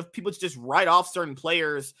foolish of people to just write off certain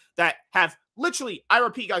players that have literally, I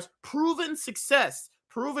repeat, guys, proven success,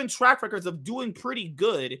 proven track records of doing pretty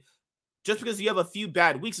good just because you have a few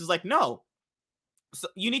bad weeks is like, no. So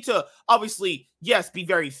you need to obviously, yes, be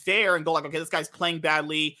very fair and go like, okay, this guy's playing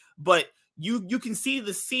badly, but you can see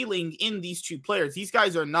the ceiling in these two players. These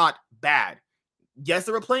guys are not bad. Yes,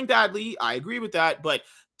 they were playing badly. I agree with that, but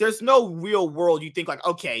there's no real world you think like,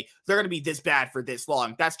 okay, they're going to be this bad for this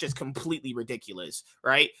long. That's just completely ridiculous,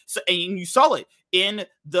 right? So, and you saw it in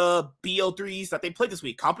the BO3s that they played this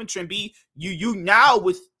week. Comp and Trimby, you now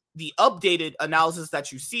with the updated analysis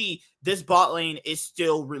that you see, this bot lane is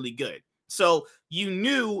still really good. So you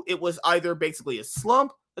knew it was either basically a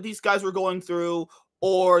slump that these guys were going through,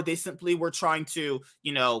 or they simply were trying to,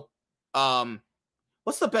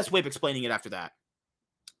 what's the best way of explaining it after that?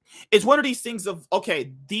 It's one of these things of,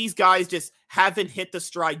 okay, these guys just haven't hit the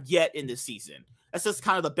stride yet in this season. That's just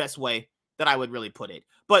kind of the best way that I would really put it.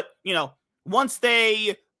 But, once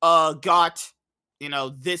they got,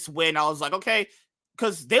 this win, I was like, okay,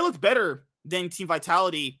 because they looked better than Team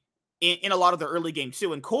Vitality in a lot of the early game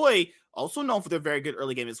too. And Koi, also known for their very good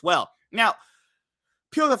early game as well. Now,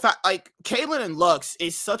 pure the fact, like, Caitlyn and Lux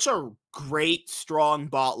is such a great, strong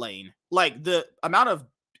bot lane. Like, the amount of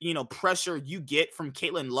pressure you get from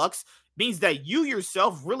Caitlyn Lux means that you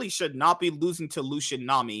yourself really should not be losing to Lucian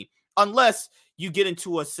Nami unless you get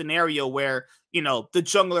into a scenario where, the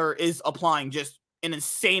jungler is applying just an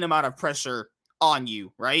insane amount of pressure on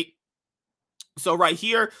you, right? So right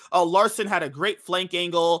here, Larson had a great flank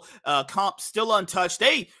angle, Comp still untouched.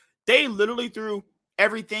 They literally threw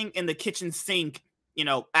everything in the kitchen sink,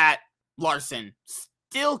 at Larson.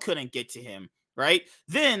 Still couldn't get to him, right?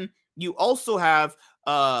 Then you also have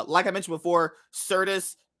like I mentioned before,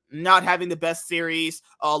 Certus not having the best series.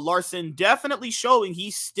 Larson definitely showing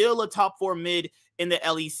he's still a top 4 mid in the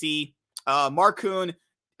LEC. Marcoon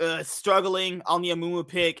struggling on the Amumu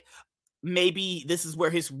pick. Maybe this is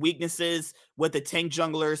where his weakness is with the tank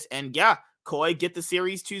junglers. And yeah, Koi get the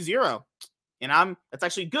series 2-0. And it's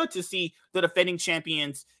actually good to see the defending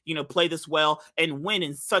champions, play this well and win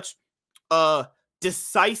in such a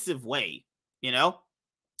decisive way,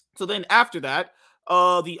 So then after that,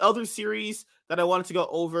 the other series that I wanted to go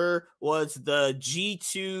over was the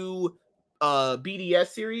G2 BDS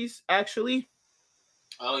series, actually.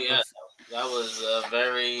 Oh, yeah. That was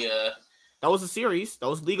very... that was a series. That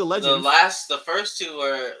was League of Legends. The first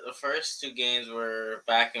two games were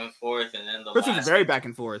back and forth, and then the first was very back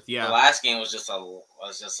and forth. Yeah, the last game was just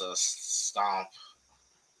a stomp.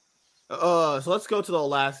 So let's go to the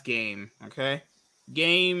last game. Okay,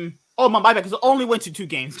 game. Oh my bad, because it only went to 2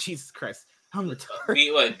 games. Jesus Christ, I'm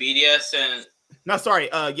retarded. What, BDS and? No, sorry.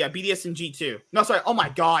 Yeah, BDS and G2. No, sorry. Oh my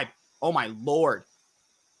god. Oh my lord.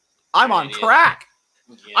 I'm on crack.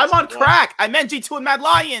 Yes, I'm on crack. I meant G2 and Mad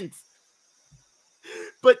Lions.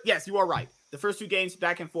 But yes, you are right. The first 2 games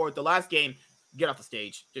back and forth. The last game, get off the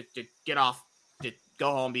stage. Just get off. Just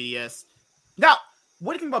go home, BDS. Now,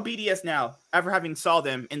 what do you think about BDS now, after having saw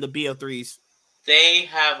them in the BO3s? They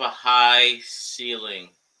have a high ceiling.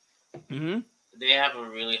 Mm-hmm. They have a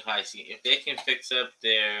really high ceiling. If they can fix up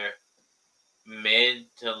their mid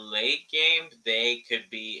to late game, they could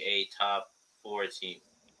be a top 4 team.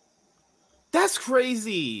 That's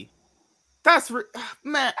crazy. That's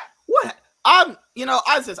man. What? I'm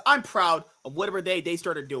proud of whatever they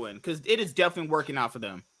started doing, because it is definitely working out for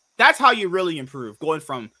them. That's how you really improve, going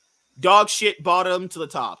from dog shit bottom to the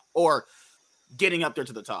top, or getting up there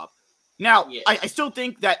to the top. Now, yeah. I still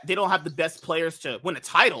think that they don't have the best players to win a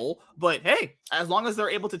title, but hey, as long as they're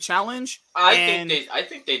able to challenge, I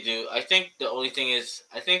think they do. I think the only thing is,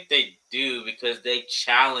 I think they do because they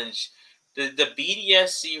challenge. The BDS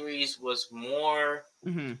series was more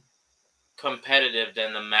competitive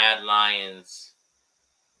than the Mad Lions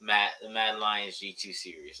G2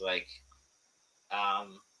 series. Like,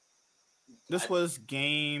 this was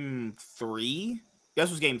game 3. This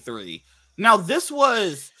was game 3. Now this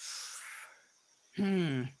was.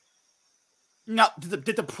 Now,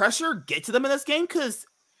 did the pressure get to them in this game? Because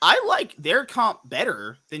I like their comp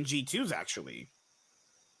better than G2's actually.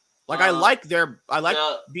 Like, I like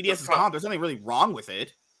BDS's comp. There's nothing really wrong with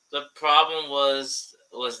it. The problem was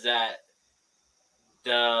that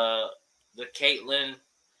the Caitlyn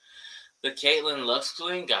Lux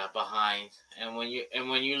lane got behind, and when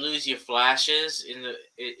you lose your flashes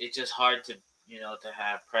it's just hard to to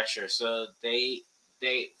have pressure. So they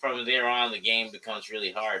from there on the game becomes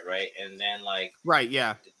really hard, right? And then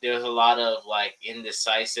yeah, there's a lot of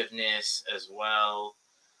indecisiveness as well.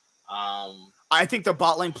 I think the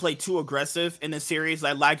bot lane played too aggressive in the series,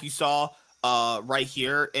 like you saw right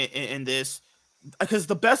here in this, because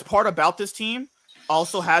the best part about this team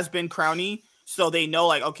also has been Crowny. So they know,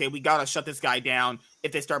 like, okay, we got to shut this guy down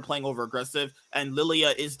if they start playing over aggressive. And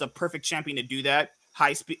Lilia is the perfect champion to do that.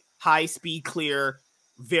 High speed clear,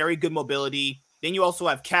 very good mobility. Then you also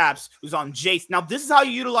have Caps, who's on Jace. Now, this is how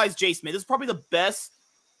you utilize Jace, man. This is probably the best,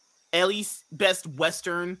 at least best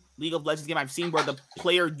Western League of Legends game I've seen where the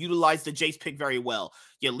player utilized the Jace pick very well.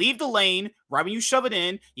 You leave the lane, right when you shove it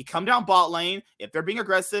in, you come down bot lane if they're being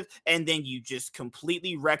aggressive, and then you just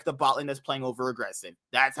completely wreck the bot lane that's playing over aggressive.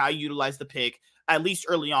 That's how you utilize the pick, at least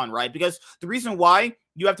early on, right? Because the reason why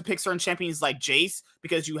you have to pick certain champions like Jace,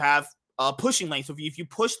 because you have pushing lane. So if you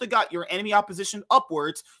push your enemy opposition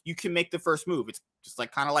upwards, you can make the first move. It's just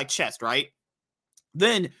like kind of like chess, right?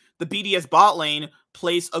 Then the BDS bot lane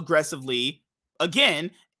plays aggressively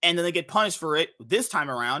again, and then they get punished for it this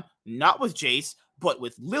time around, not with Jace, but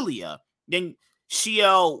with Lilia. Then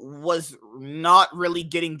Xiao was not really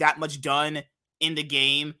getting that much done in the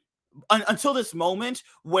game until this moment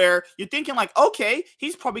where you're thinking like, okay,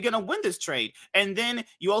 he's probably going to win this trade. And then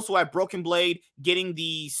you also have Broken Blade getting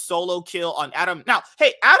the solo kill on Adam. Now,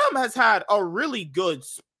 hey, Adam has had a really good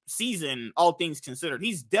season, all things considered.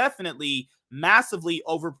 He's definitely massively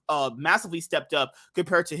stepped up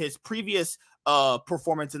compared to his previous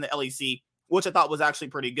performance in the LEC, which I thought was actually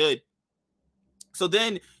pretty good. So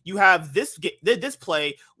then you have this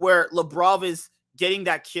play where Labrov is getting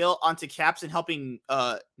that kill onto Caps and helping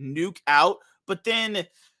Nuke out, but then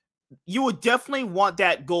you would definitely want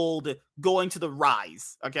that gold going to the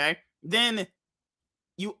Rise, okay? Then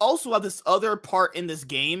you also have this other part in this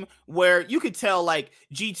game where you could tell, like,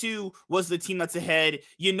 G2 was the team that's ahead.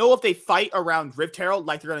 You know, if they fight around Rift Herald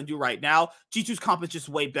like they're going to do right now, G2's comp is just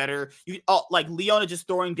way better. Like, Leona just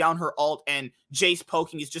throwing down her ult and Jace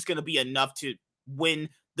poking is just going to be enough to win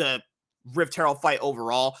the Rift Herald fight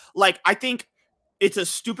overall. Like, I think it's a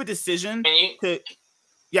stupid decision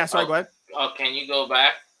Yeah, sorry, go ahead. Oh, can you go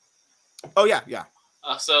back? Oh, yeah.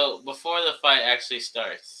 So before the fight actually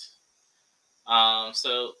starts,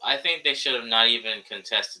 so I think they should have not even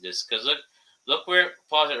contested this, because look where,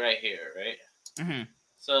 pause it right here, right? Mm-hmm.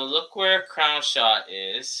 So look where Crown Shot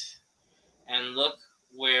is, and look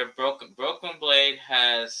where Broken Blade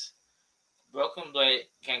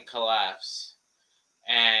can collapse.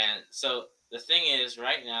 And so the thing is,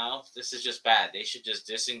 right now, this is just bad. They should just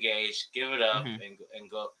disengage, give it up, and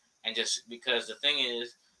go. And just because the thing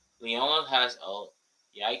is, Leona has ult.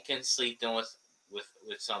 Yeah, I can sleep them with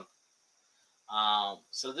something.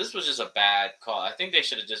 So this was just a bad call. I think they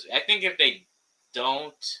should have I think if they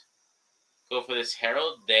don't go for this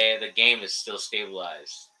Herald, the game is still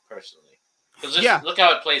stabilized, personally. Because look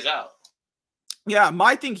how it plays out. Yeah,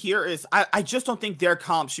 my thing here is I just don't think their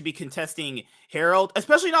comp should be contesting Herald,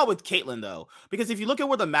 especially not with Caitlyn, though. Because if you look at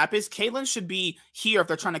where the map is, Caitlyn should be here if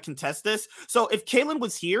they're trying to contest this. So if Caitlyn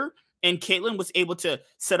was here and Caitlyn was able to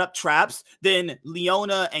set up traps, then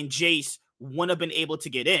Leona and Jace wouldn't have been able to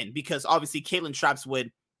get in, because obviously Caitlyn traps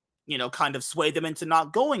would, kind of sway them into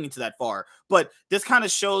not going into that far. But this kind of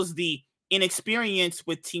shows the inexperience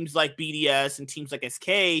with teams like BDS and teams like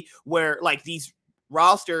SK, where like these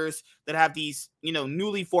rosters that have these,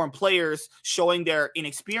 newly formed players showing their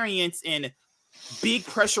inexperience in big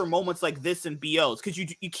pressure moments like this in BOs, because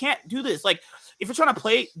you can't do this. Like, if you're trying to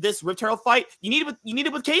play this Rift Herald fight, you need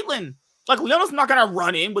it with Caitlyn. Like, Leona's not gonna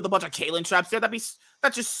run in with a bunch of Caitlyn traps there.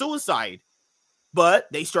 That's just suicide. But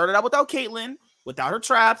they started out without Caitlyn, without her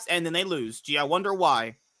traps, and then they lose. Gee, I wonder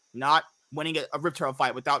why. Not winning a Rift Herald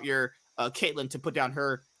fight without your Caitlyn to put down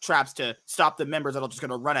her traps to stop the members that are just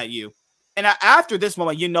gonna run at you. And after this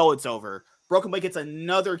moment, it's over. Broken Blade gets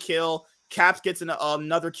another kill. Caps gets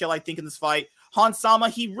another kill, I think, in this fight. Hansama,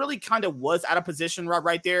 he really kind of was out of position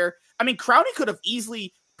right there. I mean, Crowdy could have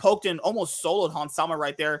easily poked and almost soloed Hansama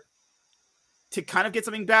right there to kind of get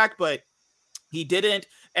something back, but he didn't.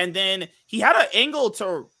 And then he had an angle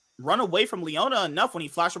to run away from Leona enough when he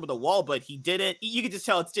flashed over the wall, but he didn't. You could just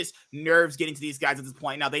tell it's just nerves getting to these guys at this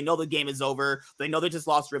point. Now, they know the game is over. They know they just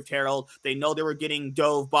lost Rift Herald. They know they were getting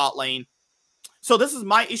dove bot lane. So this is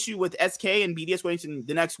my issue with SK and BDS going into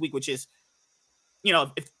the next week, which is,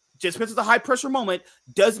 if just because it's a high pressure moment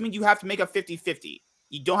doesn't mean you have to make a 50-50.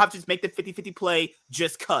 You don't have to just make the 50-50 play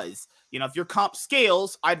just because. If your comp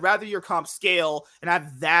scales, I'd rather your comp scale and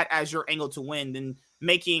have that as your angle to win than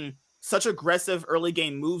making such aggressive early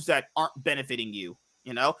game moves that aren't benefiting you,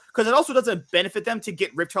 because it also doesn't benefit them to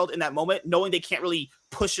get Rift Herald in that moment, knowing they can't really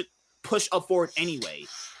push up forward anyway.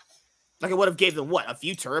 Like, it would have gave them, a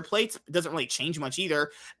few turret plates? It doesn't really change much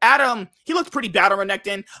either. Adam, he looked pretty bad on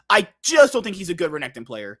Renekton. I just don't think he's a good Renekton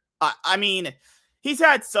player. I mean, he's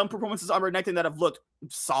had some performances on Renekton that have looked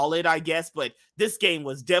solid, I guess, but this game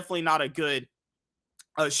was definitely not a good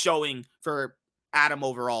showing for Adam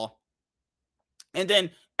overall. And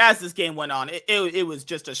then as this game went on, it was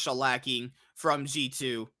just a shellacking from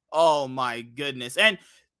G2. Oh my goodness. And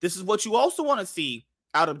this is what you also want to see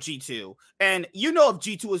out of G2. And you know, if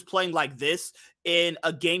G2 was playing like this in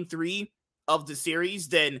a game 3 of the series,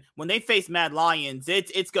 then when they face Mad Lions,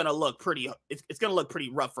 it's gonna look pretty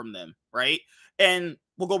rough from them, right? And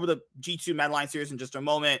we'll go over the G2 Mad Lions series in just a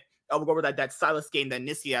moment. We'll go over that Silas game that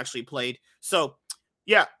Nisqy actually played. So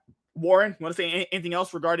yeah, Warren, you want to say anything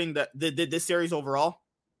else regarding this series overall,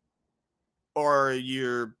 or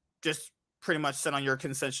you're just pretty much set on your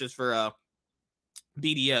consensus for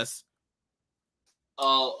BDS?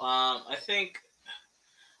 I think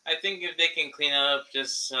if they can clean up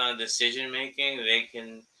just decision making,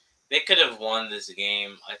 they could have won this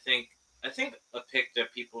game. I think a pick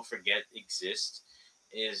that people forget exists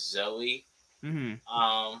is Zoe.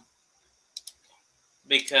 Mm-hmm.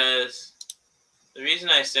 Because the reason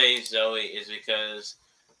I say Zoe is because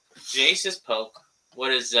Jace is poke.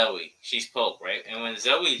 What is Zoe? She's poke, right? And when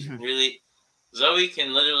Zoe's Zoe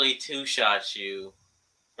can literally two-shot you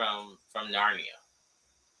from Narnia.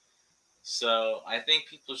 So I think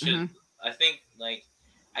people should. I think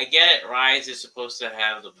I get it. Rise is supposed to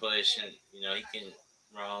have the push, and he can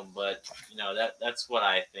roam, but that's what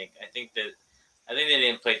I think. I think they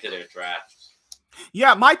didn't play to their draft.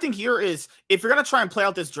 Yeah, my thing here is if you're gonna try and play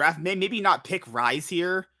out this draft, maybe not pick Rise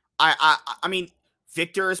here. I mean,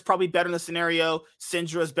 Victor is probably better in this scenario.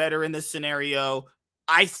 Syndra is better in this scenario.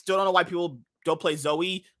 I still don't know why people don't play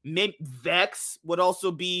Zoe. Maybe Vex would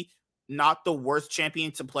also be not the worst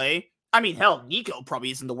champion to play. I mean, hell, Nico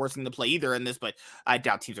probably isn't the worst thing to play either in this, but I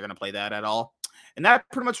doubt teams are going to play that at all. And that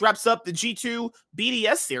pretty much wraps up the G2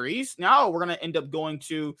 BDS series. Now we're going to end up going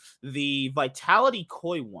to the Vitality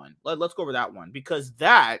Koi one. Let's go over that one, because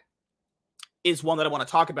that is one that I want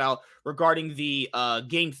to talk about regarding the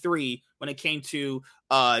game 3 when it came to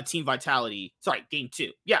Team Vitality. Sorry, game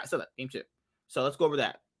 2. Yeah, I said that, game 2. So let's go over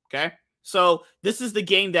that, okay? So this is the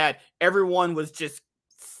game that everyone was just,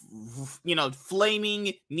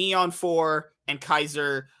 flaming Neon for and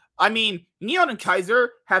Kaiser. I mean, Neon and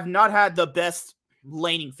Kaiser have not had the best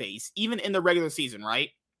laning phase, even in the regular season, right?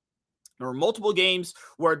 There were multiple games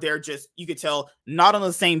where they're just, you could tell, not on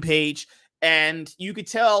the same page. And you could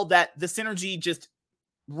tell that the synergy just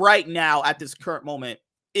right now at this current moment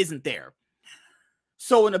isn't there.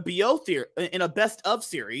 So in a best of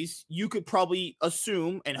series, you could probably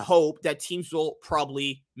assume and hope that teams will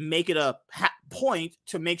probably make it a point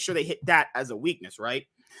to make sure they hit that as a weakness, right?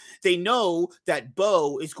 They know that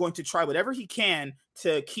Bo is going to try whatever he can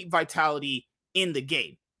to keep Vitality in the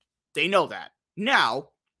game. They know that. Now,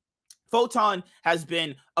 Photon has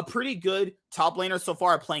been a pretty good top laner so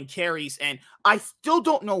far at playing carries, and I still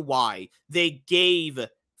don't know why they gave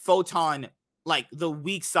Photon the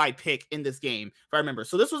weak side pick in this game, if I remember.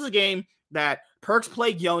 So this was a game that Perks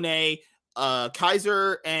played Yone,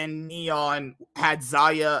 Kaiser and Neon had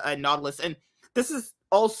Xayah and Nautilus, and this is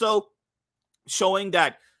also showing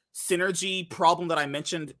that synergy problem that I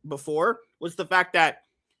mentioned before, was the fact that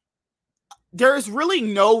there is really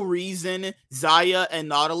no reason Xayah and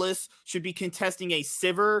Nautilus should be contesting a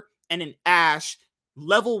Sivir and an Ashe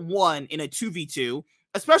level 1 in a 2v2,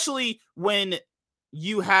 especially when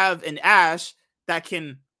you have an Ashe that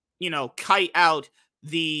can, kite out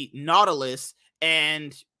the Nautilus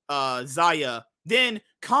and Xayah. Then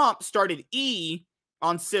Comp started E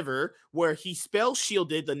on Sivir, where he spell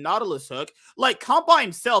shielded the Nautilus hook. Comp by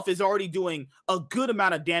himself is already doing a good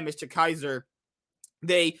amount of damage to Kaiser.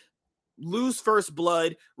 They lose first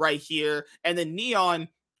blood right here, and then Neon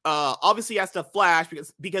obviously has to flash,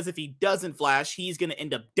 because if he doesn't flash, he's going to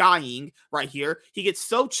end up dying right here. He gets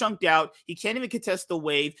so chunked out, he can't even contest the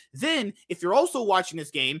wave. Then, if you're also watching this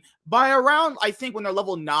game, by around, I think when they're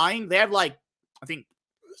level 9, they have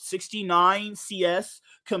 69 CS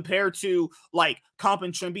compared to Comp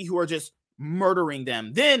and Trimby, who are just murdering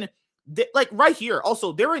them. Then, right here,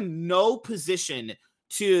 also, they're in no position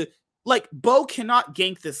to, Bo cannot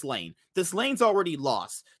gank this lane. This lane's already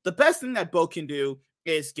lost. The best thing that Bo can do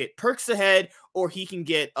is get Perks ahead, or he can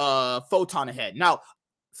get Photon ahead. Now,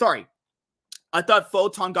 sorry, I thought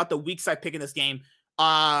Photon got the weak side pick in this game.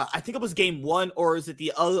 I think it was game 1, or is it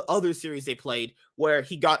the other series they played where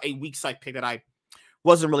he got a weak side pick that I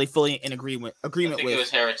wasn't really fully in agreement with. It was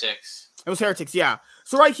Heretics. It was Heretics, yeah.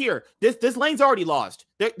 So right here, this lane's already lost.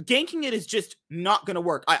 Ganking it is just not going to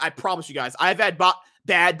work. I promise you guys. I've had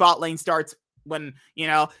bad bot lane starts when,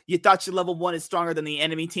 you thought your level 1 is stronger than the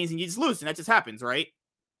enemy teams and you just lose, and that just happens, right?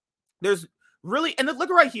 There's really, and look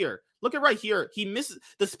at right here. He misses,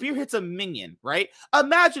 the spear hits a minion, right?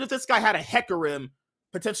 Imagine if this guy had a Hecarim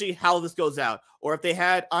potentially how this goes out. Or if they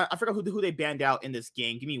had, I forgot who they banned out in this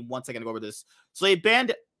game. Give me 1 second to go over this. So they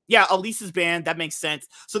banned, yeah, Elise is banned. That makes sense.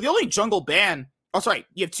 So the only jungle ban, oh, sorry,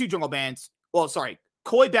 you have 2 jungle bans. Well, sorry,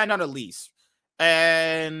 Koi banned out Elise.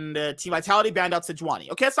 And Team Vitality banned out Sejuani.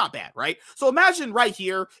 Okay, that's not bad, right? So imagine right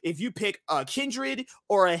here, if you pick a Kindred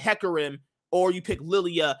or a Hecarim, or you pick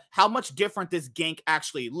Lilia, how much different this gank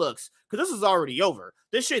actually looks. Because this is already over.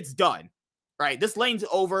 This shit's done, right? This lane's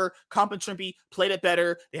over. Comp and Trimpy played it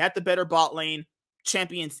better. They had the better bot lane.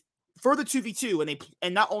 Champions further 2v2,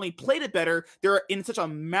 and not only played it better, they're in such a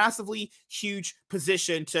massively huge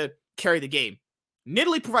position to carry the game.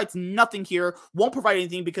 Nidalee provides nothing here, won't provide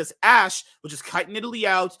anything because Ashe will just kite Nidalee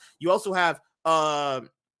out. You also have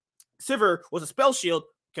Sivir was a spell shield,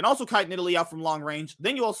 can also kite Nidalee out from long range.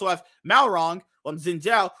 Then you also have Malrong on Xin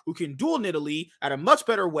Zhao, who can duel Nidalee at a much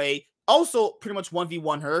better way, also pretty much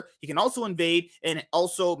 1v1 her. He can also invade and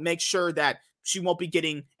also make sure that she won't be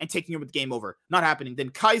getting and taking her with game over. Not happening.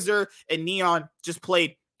 Then Kaiser and Neon just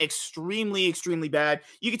played extremely bad.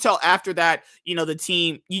 You could tell after that, you know, the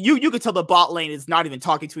team, you could tell the bot lane is not even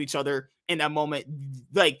talking to each other in that moment.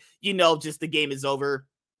 Like, you know, just the game is over.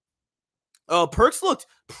 Perks looked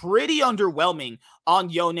pretty underwhelming on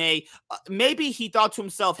Yone. Maybe he thought to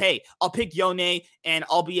himself, hey, I'll pick Yone and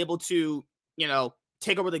I'll be able to, you know,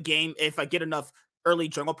 take over the game if I get enough early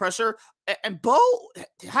jungle pressure. And Bo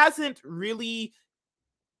hasn't really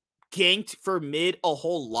ganked for mid a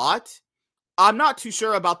whole lot. I'm not too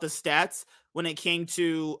sure about the stats when it came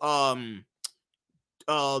to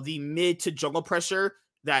the mid to jungle pressure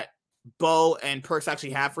that Bo and Perks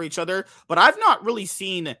actually have for each other, but I've not really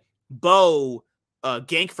seen Bo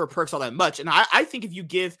gank for Perks all that much. And I think if you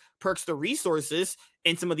give Perks the resources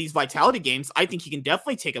in some of these Vitality games, I think he can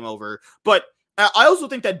definitely take him over. But I also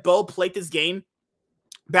think that Bo played this game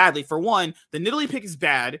badly. For one, the Nidalee pick is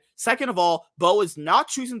bad. Second of all, Bo is not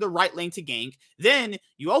choosing the right lane to gank. Then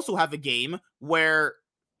you also have a game where,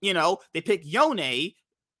 you know, they pick Yone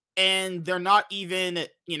and they're not even,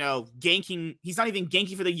 you know, ganking. He's not even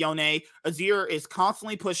ganking for the Yone. Azir is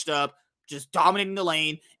constantly pushed up, just dominating the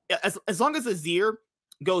lane. As long as Azir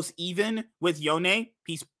goes even with Yone,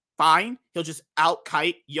 he's fine. He'll just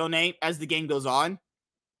out-kite Yone as the game goes on.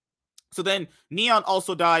 So then Neon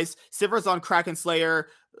also dies. Sivir's on Kraken Slayer.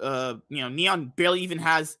 You know, Neon barely even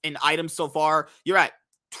has an item so far. You're at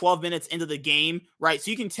 12 minutes into the game, right?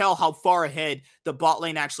 So you can tell how far ahead the bot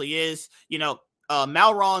lane actually is. You know,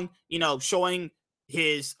 Malrong, you know, showing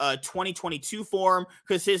his 2022 form,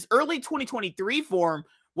 because his early 2023 form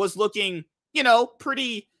was looking, you know,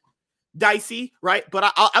 pretty dicey, right?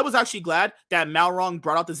 But I was actually glad that Malrong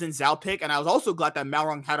brought out the Xin Zhao pick, and I was also glad that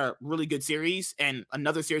Malrong had a really good series and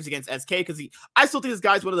another series against SK, because I still think this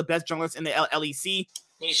guy's one of the best junglers in the LEC.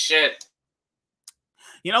 He's shit.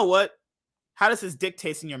 You know what? How does his dick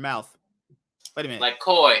taste in your mouth? Wait a minute. Like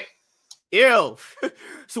koi. Ew.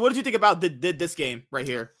 So what did you think about this game right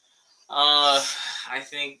here? I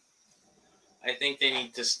think they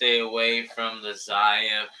need to stay away from the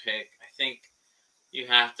Xayah pick. I think you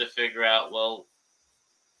have to figure out, well,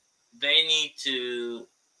 they need to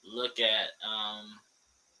look at,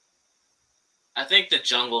 I think the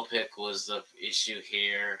jungle pick was the issue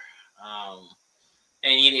here.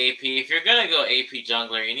 They need AP. If you're going to go AP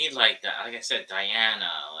jungler, you need, like I said, Diana.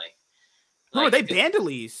 No, they banned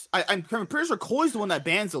Elise. I'm pretty sure Koi's the one that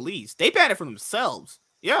bans Elise. They ban it for themselves.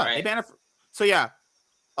 Yeah, right. They ban it for, so yeah.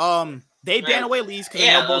 They ban away Elise because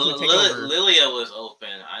they know both will take over. Lilia was open.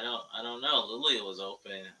 I don't know. Lilia was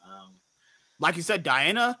open. Like you said,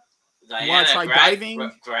 Diana. Want to try diving?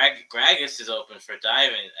 Gragas is open for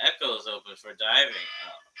diving. Echo is open for diving.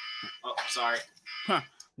 Oh, sorry. Huh.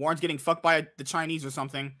 Warren's getting fucked by the Chinese or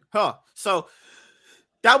something. Huh. So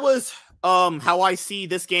that was how I see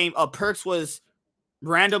this game. Perks was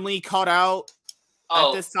randomly caught out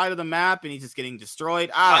at this side of the map, and he's just getting destroyed.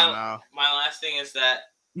 I don't know. My last thing is that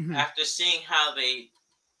after seeing how they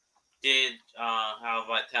did, how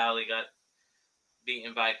Vitality got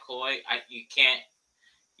beaten by Koi, you can't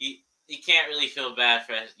really feel bad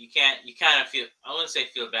for you kind of feel, I wouldn't say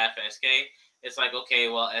feel bad for SK. It's like, okay,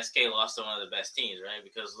 well, SK lost to one of the best teams, right?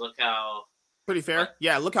 Because look how pretty fair.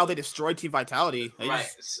 Yeah, look how they destroyed Team Vitality. They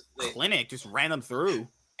Clinic just ran them through.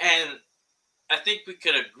 And I think we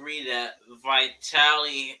could agree that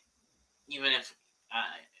Vitality, even if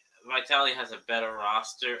Vitality has a better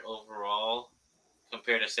roster overall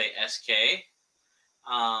compared to, say, SK,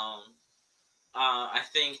 I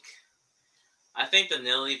think the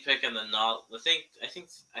Nidalee pick and I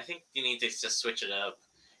think you need to just switch it up.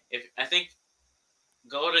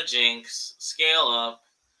 Go to Jinx, scale up,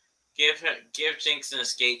 give Jinx an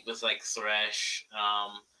escape with like Thresh.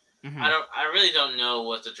 Mm-hmm. I really don't know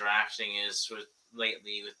what the drafting is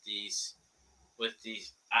lately with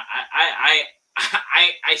these.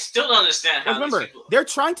 I still don't understand how remember, these people. they're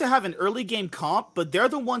trying to have an early game comp, but they're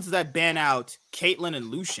the ones that ban out Caitlyn and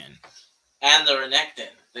Lucian. And the Renekton.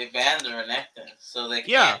 They banned the Renekton, so they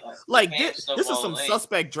can't. Like this is some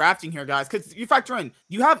suspect drafting here, guys. Because you factor in,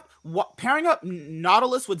 you have pairing up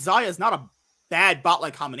Nautilus with Xayah is not a bad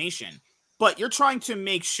bot-like combination, but you're trying to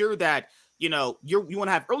make sure that you want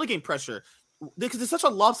to have early game pressure because it's such a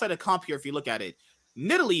lopsided comp here. If you look at it,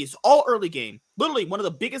 Nidalee is all early game, literally one of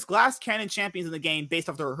the biggest glass cannon champions in the game based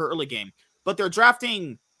off her early game, but they're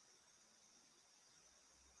drafting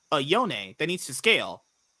a Yone that needs to scale.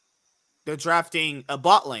 They're drafting a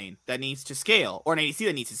bot lane that needs to scale, or an ADC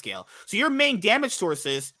that needs to scale. So your main damage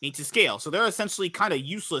sources need to scale. So they're essentially kind of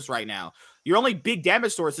useless right now. Your only big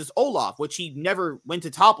damage source is Olaf, which he never went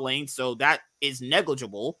to top lane, so that is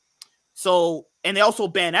negligible. So, and they also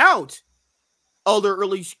ban out other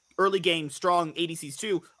early game strong ADCs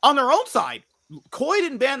too on their own side. Koi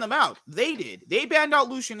didn't ban them out. They did. They banned out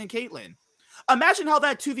Lucian and Caitlyn. Imagine how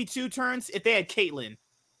that 2v2 turns if they had Caitlyn.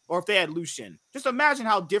 Or if they had Lucian. Just imagine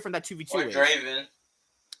how different that 2v2 is. Or Draven.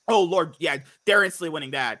 Oh, Lord. Yeah, they're instantly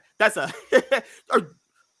winning that. That's a... or,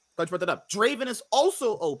 let's brought that up. Draven is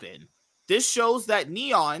also open. This shows that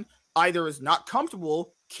Neon either is not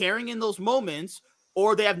comfortable carrying in those moments,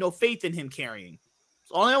 or they have no faith in him carrying.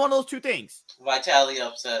 It's only one of those two things. Vitality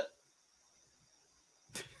upset.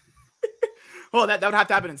 Well, that would have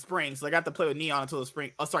to happen in spring, so I got to play with Neon until the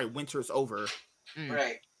spring... Oh, sorry, winter's over.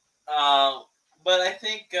 Right. But I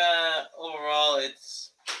think overall,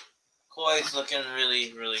 Koi's looking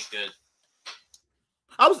really, really good.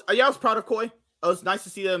 I was proud of Koi. It was nice to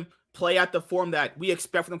see them play at the form that we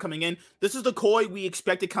expect from them coming in. This is the Koi we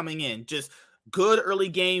expected coming in. Just good early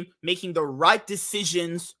game, making the right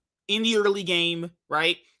decisions in the early game,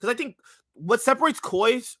 right? Because I think what separates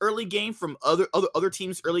Koi's early game from other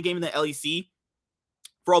teams' early game in the LEC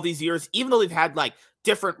for all these years, even though they've had like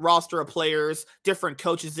different roster of players, different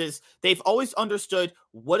coaches, they've always understood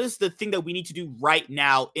what is the thing that we need to do right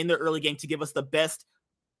now in the early game to give us the best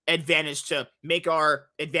advantage to make our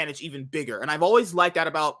advantage even bigger. And I've always liked that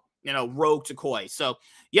about, Rogue to Koi. So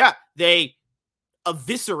yeah, they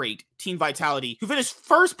eviscerate Team Vitality, who finished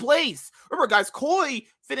first place. Remember, guys, Koi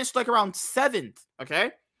finished like around 7th,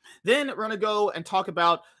 okay? Then we're going to go and talk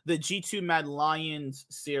about the G2 Mad Lions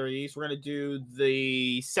series. We're going to do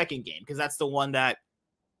the second game because that's the one that,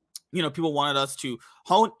 people wanted us to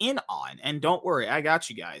hone in on. And don't worry, I got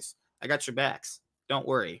you guys. I got your backs. Don't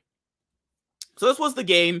worry. So this was the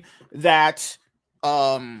game that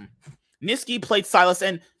Nisqy played Sylas.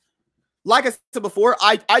 And like I said before,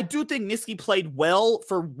 I do think Nisqy played well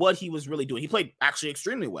for what he was really doing. He played actually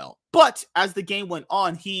extremely well. But as the game went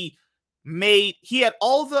on, he had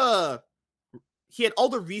all the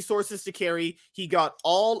resources to carry. He got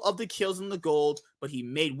all of the kills in the gold, but he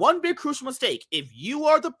made one big crucial mistake. If you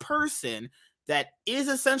are the person that is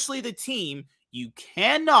essentially the team, you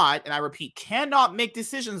cannot, and I repeat, cannot make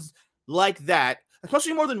decisions like that,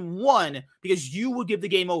 especially more than one, because you will give the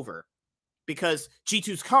game over. Because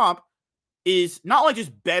G2's comp is not only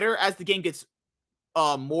just better as the game gets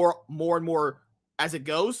more and more as it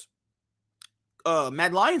goes.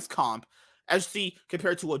 Mad Lions comp, as you see,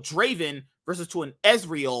 compared to a Draven versus to an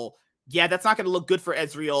Ezreal, yeah, that's not going to look good for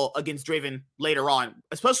Ezreal against Draven later on,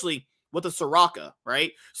 especially with the Soraka,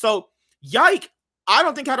 right? So, Yike, I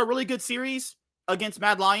don't think had a really good series against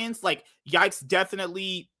Mad Lions. Like, Yike's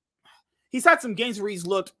definitely, he's had some games where he's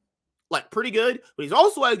looked like pretty good, but he's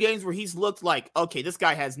also had games where he's looked like, okay, this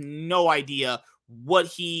guy has no idea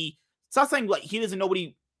it's not saying like he doesn't know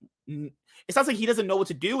it's not like he doesn't know what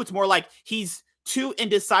to do. It's more like he's too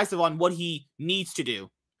indecisive on what he needs to do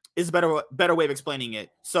is a better way of explaining it.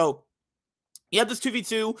 So you have this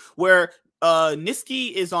 2v2 where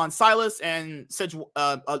Nisqy is on Sylas and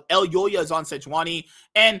El Yoya is on Sejuani,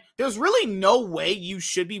 and there's really no way you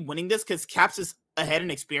should be winning this because Caps is ahead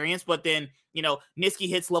in experience, but then Nisqy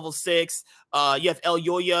hits level 6. You have El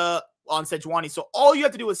Yoya on Sejuani, so all you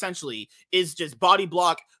have to do essentially is just body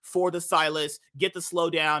block for the Sylas, get the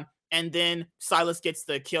slowdown, and then Sylas gets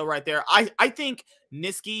the kill right there. I think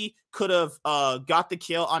Nisqy could have got the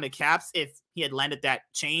kill on the Caps if he had landed that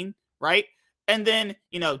chain, right? And then,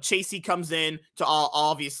 Chasey comes in to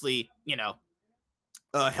obviously,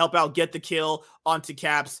 help out, get the kill onto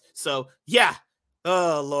Caps. So, yeah.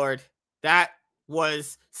 Oh, Lord. That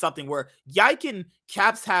was something where Yike and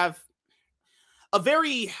Caps have a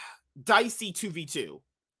very dicey 2v2.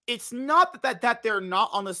 It's not that they're not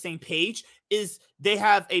on the same page, is they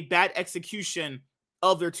have a bad execution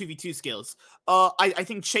of their 2v2 skills. I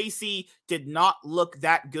think Chasey did not look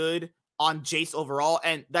that good on Jace overall,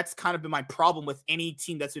 and that's kind of been my problem with any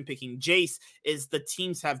team that's been picking Jace, is the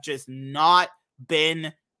teams have just not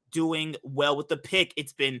been doing well with the pick.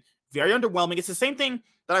 It's been very underwhelming. It's the same thing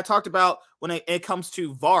that I talked about when it comes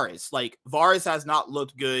to Varus. Like, Varus has not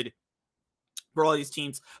looked good for all these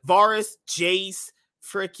teams. Varus, Jace,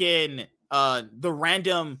 freaking the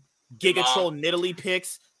random Giga Troll Nidalee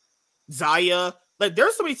picks, Xayah. Like,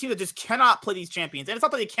 there's so many teams that just cannot play these champions. And it's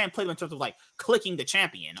not that they can't play them in terms of, like, clicking the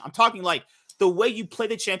champion. I'm talking, like, the way you play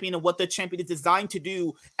the champion and what the champion is designed to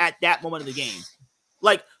do at that moment of the game.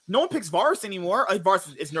 Like, no one picks Varus anymore.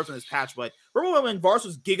 Varus is nerfed in this patch, but remember when Varus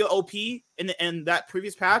was Giga OP in that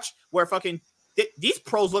previous patch where fucking these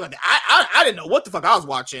pros look like that? I didn't know what the fuck I was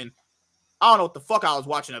watching. I don't know what the fuck I was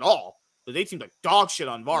watching at all. But they seemed like dog shit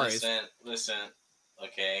on Varus. Listen.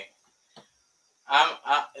 Okay.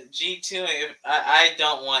 G2, I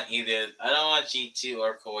don't want either. I don't want G2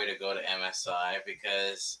 or Koi to go to MSI,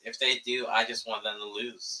 because if they do, I just want them to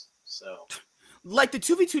lose. So, like, the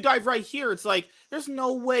 2v2 dive right here, it's like, there's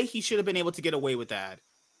no way he should have been able to get away with that.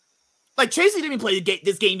 Like, Chasey didn't even play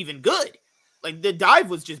this game even good. Like, the dive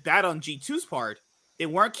was just bad on G2's part. They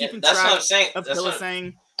weren't keeping track of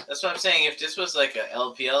Hylissang. That's what I'm saying. If this was like an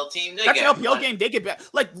LPL team, that's an LPL game. They get back.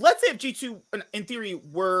 Like, let's say if G2, in theory,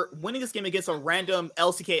 were winning this game against a random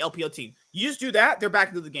LCK LPL team, you just do that, they're back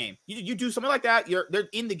into the game. You do something like that, they're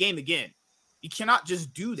in the game again. You cannot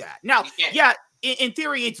just do that. Now, yeah, in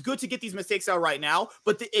theory, it's good to get these mistakes out right now,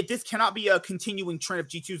 but this cannot be a continuing trend if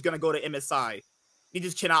G2 is going to go to MSI. It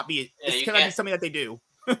just cannot be. It cannot be something that they do.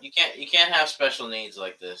 You can't have special needs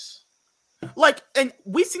like this. Like, and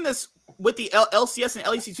we've seen this with the LCS and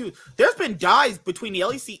LEC too. There's been dives between the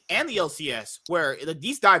LEC and the LCS where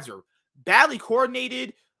these dives are badly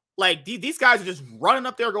coordinated. Like, these guys are just running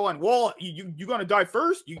up there going, well, you gonna dive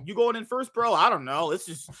first? You going in first, bro? I don't know.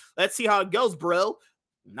 Let's see how it goes, bro.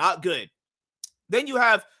 Not good. Then you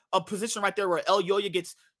have a position right there where El Yoya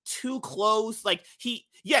gets too close. Like,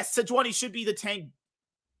 Sejuani should be the tank,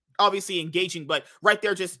 obviously engaging, but right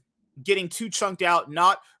there just getting too chunked out,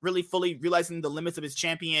 not really fully realizing the limits of his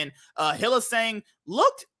champion. Hylissang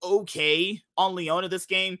looked okay on Leona this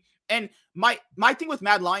game. And my thing with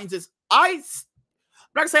Mad Lions is I'm not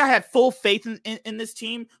gonna say I have full faith in this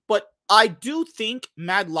team, but I do think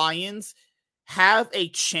Mad Lions have a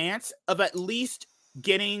chance of at least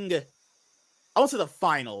getting, I won't say the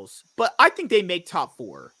finals, but I think they make top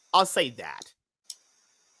 4. I'll say that.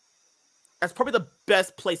 That's probably the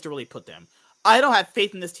best place to really put them. I don't have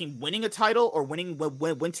faith in this team winning a title or winning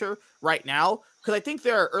Winter right now, because I think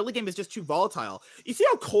their early game is just too volatile. You see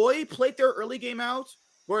how Koi played their early game out?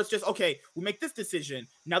 Where it's just, okay, we make this decision.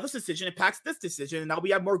 Now this decision impacts this decision. And now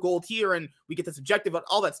we have more gold here and we get this objective and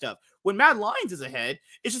all that stuff. When Mad Lions is ahead,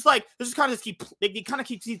 it's just like, they just kind of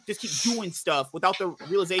keep doing stuff without the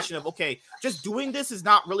realization of, okay, just doing this is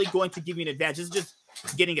not really going to give you an advantage. It's just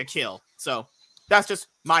getting a kill. So that's just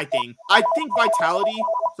my thing. I think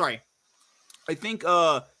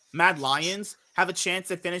Mad Lions have a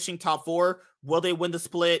chance at finishing top 4. Will they win the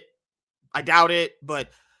split? I doubt it.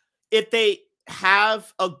 But if they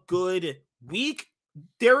have a good week,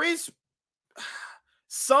 there is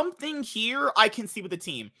something here I can see with the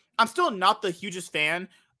team. I'm still not the hugest fan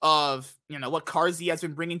of, what Carzzy has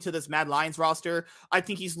been bringing to this Mad Lions roster. I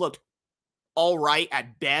think he's looked all right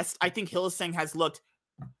at best. I think Hylissang has looked,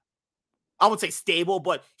 I would say stable,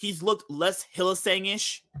 but he's looked less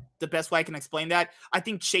Hylissang-ish, the best way I can explain that. I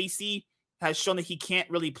think Chasey has shown that he can't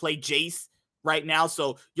really play Jace right now,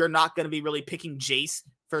 so you're not going to be really picking Jace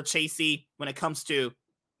for Chasey when it comes to,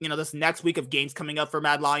 this next week of games coming up for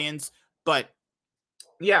Mad Lions. But,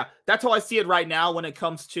 yeah, that's how I see it right now when it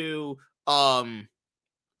comes to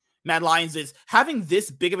Mad Lions, is having this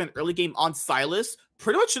big of an early game on Sylas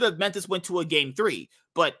pretty much should have meant this went to a game 3.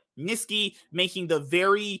 But Nisqy making the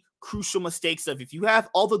very crucial mistakes of, if you have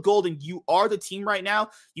all the gold and you are the team right now,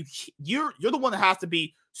 you're the one that has to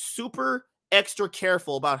be super extra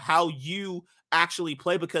careful about how you actually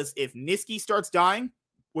play, because if Nisqy starts dying,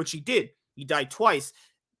 which he did, he died twice,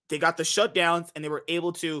 they got the shutdowns and they were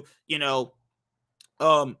able to,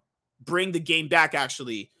 bring the game back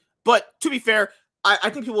actually. But to be fair, I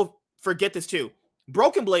think people forget this too.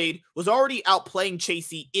 Broken Blade was already outplaying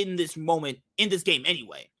Chasey in this moment, in this game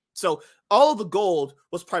anyway. So all of the gold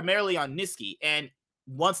was primarily on Nisqy. And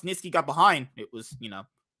once Nisqy got behind, it was,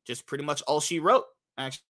 just pretty much all she wrote,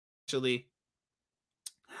 actually.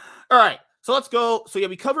 All right, so let's go. So yeah,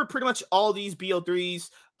 we covered pretty much all these BO3s.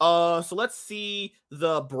 So let's see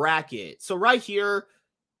the bracket. So right here,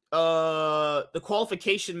 the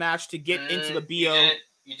qualification match to get into the BO.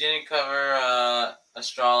 You didn't cover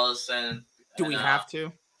Astralis Do we have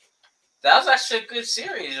to? That was actually a good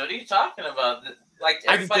series. What are you talking about? Like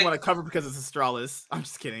I just didn't want to cover because it's Astralis. I'm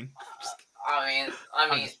just kidding. I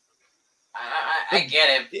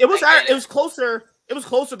get it. It was closer. It was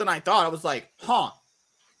closer than I thought. I was like, huh.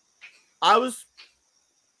 I was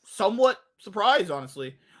somewhat surprised,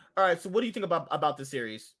 honestly. All right, so what do you think about this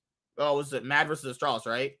series? Oh, was it Mad versus Astralis,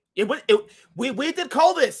 right? We did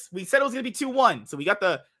call this. We said it was gonna be 2-1, so we got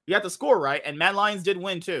the score right, and Mad Lions did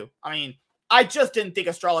win too. I mean, I just didn't think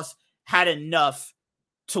Astralis had enough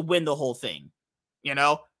to win the whole thing, you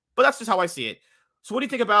know. But that's just how I see it. So, what do you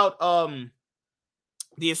think about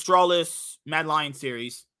the Astralis Mad Lions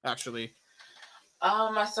series? Actually,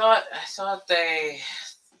 I thought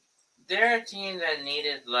they're a team that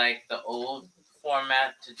needed like the old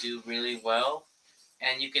format to do really well,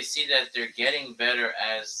 and you can see that they're getting better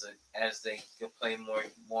as they play more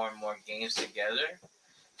and more games together.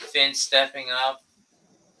 Finn stepping up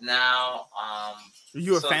now. Are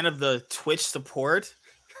you a fan of the Twitch support?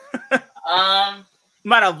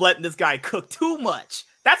 Might have let this guy cook too much.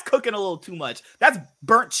 That's cooking a little too much. That's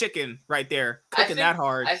burnt chicken right there. Cooking that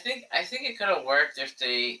hard. I think it could have worked if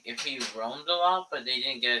he roamed a lot, but they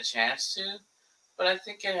didn't get a chance to. But I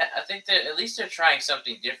think that at least they're trying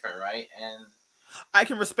something different, right? And I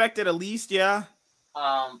can respect it at least, yeah.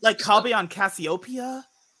 Like Kabe on Cassiopeia.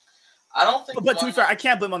 I don't think. But to be fair, I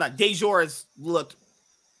can't blame on that. Dejor has looked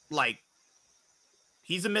like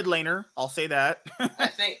he's a mid laner. I'll say that. I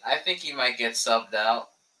think he might get subbed out.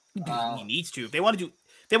 He needs to. If they want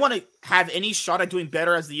to have any shot at doing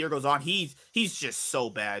better as the year goes on, he's just so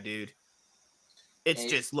bad, dude. It's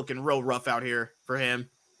just looking real rough out here for him.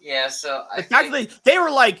 Yeah, so they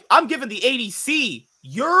were like, I'm giving the ADC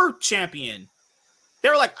your champion. They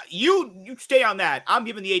were like, you stay on that. I'm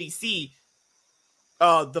giving the ADC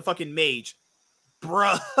the fucking mage.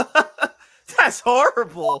 Bruh. That's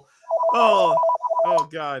horrible. Oh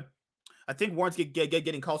god. I think Warren's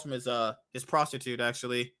getting calls from his prostitute,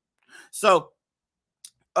 actually. So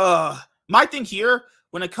my thing here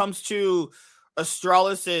when it comes to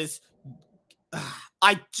Astralis is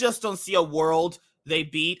I just don't see a world they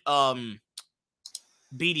beat BDS.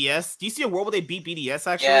 Do you see a world where they beat BDS,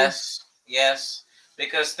 actually? Yes.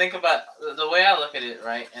 Because think about the way I look at it,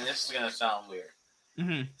 right? And this is gonna sound weird.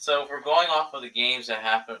 Mm-hmm. So if we're going off of the games that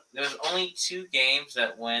happened, there's only 2 games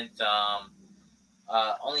that went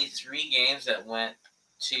only 3 games that went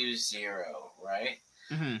 2-0, right?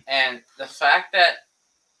 Mm-hmm. And the fact that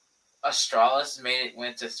Astralis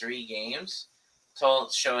went to 3 games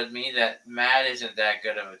showed me that Mad isn't that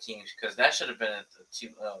good of a team, because that should have been a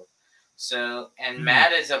 2-0. So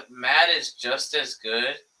Mad is just as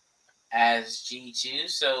good as G2.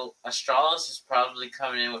 So Astralis is probably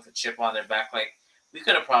coming in with a chip on their back. Like, we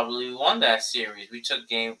could have probably won that series. We took a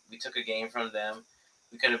game from them.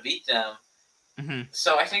 We could have beat them. Mm-hmm.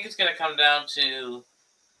 So I think it's going to come down to,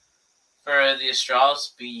 for the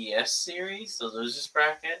Astralis BDS series, the losers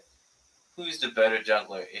bracket, who's the better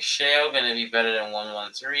jungler? Is Shao going to be better than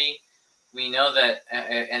 113? We know that,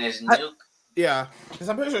 and is Nuke... Yeah, because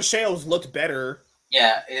I'm pretty sure Shao's looked better.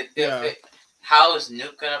 Yeah, how is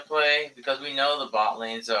Nuke going to play? Because we know the bot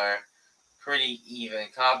lanes are pretty even.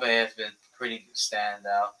 Kabe has been pretty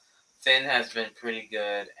standout. Finn has been pretty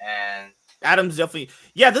good, and Adam's definitely...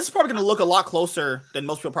 Yeah, this is probably going to look a lot closer than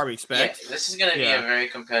most people probably expect. Yeah, this is going to be a very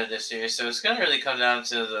competitive series, so it's going to really come down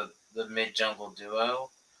to the mid-jungle duo.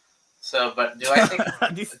 So, but do I think...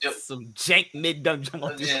 some jank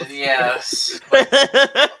mid-jungle duo. Yes.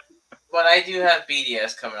 But I do have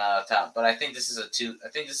BDS coming out on top, but I think this is a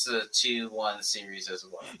 2-1 series as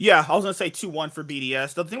well. Yeah, I was going to say 2-1 for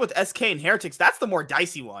BDS. The thing with SK and Heretics, that's the more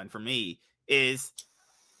dicey one for me, is...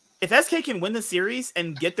 If SK can win the series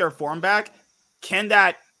and get their form back, can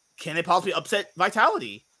they possibly upset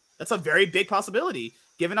Vitality? That's a very big possibility.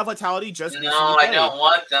 Given how Vitality just... No, I don't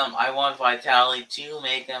want them. I want Vitality to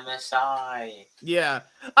make them aside. Yeah.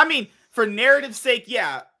 I mean, for narrative's sake,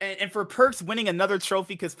 yeah. And for Perks winning another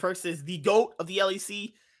trophy, because Perks is the GOAT of the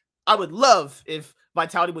LEC, I would love if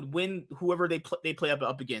Vitality would win whoever they play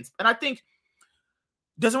up against. And I think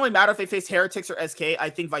it doesn't really matter if they face Heretics or SK.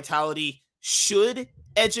 I think Vitality should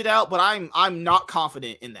edge it out, but I'm not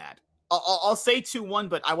confident in that. I'll say 2-1,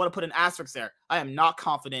 but I want to put an asterisk there. I am not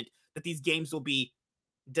confident that these games will be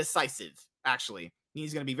decisive, actually.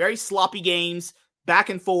 These are going to be very sloppy games, back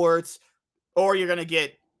and forwards, or you're going to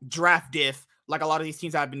get draft diff like a lot of these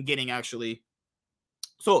teams have been getting, actually.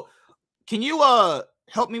 So, can you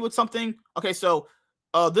help me with something? Okay, so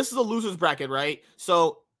this is a loser's bracket, right?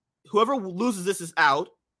 So, whoever loses this is out,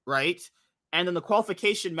 right? And then the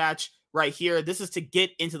qualification match right here, this is to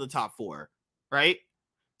get into the top 4, right?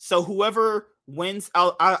 So whoever wins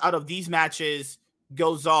out of these matches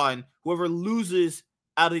goes on. Whoever loses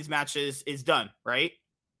out of these matches is done, right?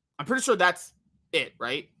 I'm pretty sure that's it,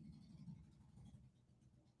 right?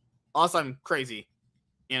 Also, I'm crazy,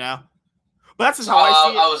 you know? But that's just how I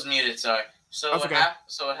see it. I was muted, sorry. So okay.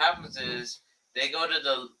 So what happens is they go to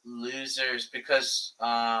the losers because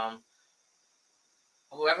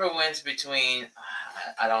whoever wins between,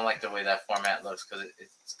 I don't like the way that format looks because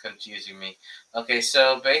it's confusing me. Okay,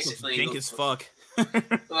 so basically, Jank as fuck.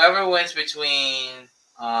 whoever wins between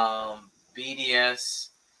BDS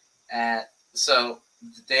and so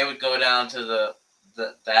they would go down to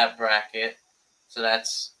that bracket. So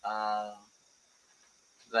that's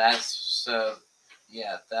that's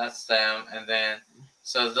them, and then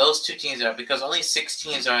so those two teams are because only 6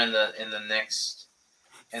 teams are in the next.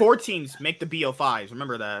 4 teams make the BO5s.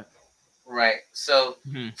 Remember that, right? So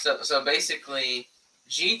so basically,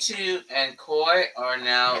 G2 and Koi are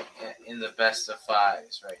now in the best of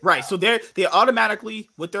 5s, right? Right. Now. So they automatically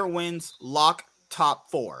with their wins lock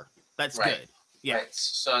top 4. That's good. Yeah. Right.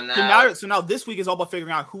 So now this week is all about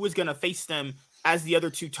figuring out who is going to face them as the other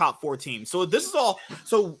 2 top 4 teams. So this is all.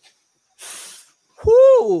 So,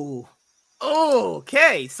 whoo.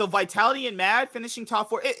 Okay. So Vitality and Mad finishing top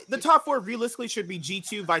 4. The top 4 realistically should be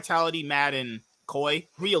G2, Vitality, Mad, and Koi.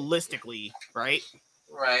 Realistically, right?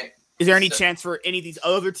 Right. Is there any chance for any of these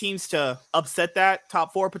other teams to upset that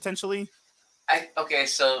top 4 potentially? Okay.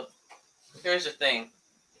 So here's the thing: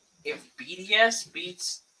 if BDS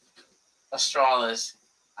beats Astralis,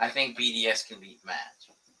 I think BDS can beat Mad,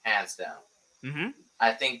 hands down. Mm-hmm.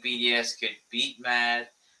 I think BDS could beat Mad.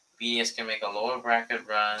 BDS can make a lower bracket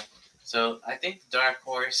run. So I think the dark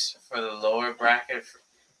horse for the lower bracket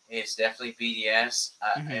is definitely BDS.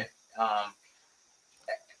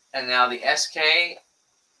 And now the SK,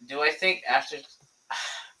 do I think after...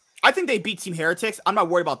 I think they beat Team Heretics. I'm not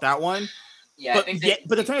worried about that one. Yeah,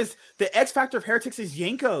 but the thing is, the X factor of Heretics is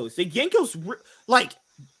Jankos. The Jankos,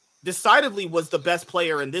 decidedly was the best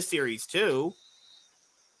player in this series too.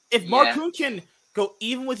 If Marcoon can go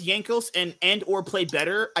even with Jankos and or play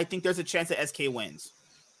better, I think there's a chance that SK wins.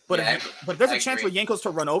 But if there's a chance for Jankos to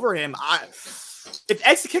run over him, if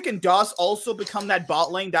X-Kick and DOS also become that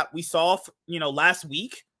bot lane that we saw, last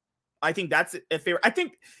week, I think that's a favor. I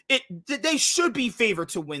think they should be favored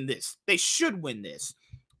to win this. They should win this.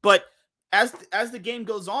 But as the game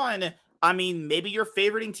goes on, I mean, maybe you're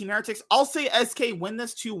favoriting Team Heretics. I'll say SK win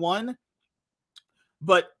this 2-1.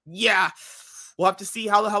 But yeah, we'll have to see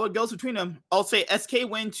how it goes between them. I'll say SK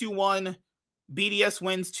win 2-1, BDS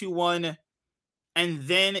wins 2-1, and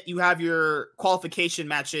then you have your qualification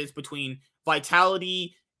matches between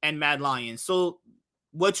Vitality and Mad Lions. So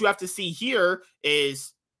what you have to see here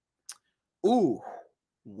is, ooh,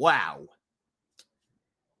 wow.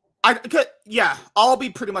 I'll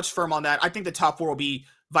be pretty much firm on that. I think the top 4 will be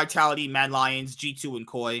Vitality, Mad Lions, G2, and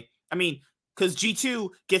Koi. I mean, because G2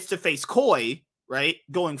 gets to face Koi, right,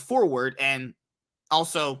 going forward, and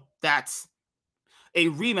also that's a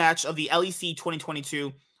rematch of the LEC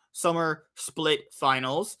 2022 Summer Split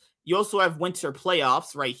Finals. You also have Winter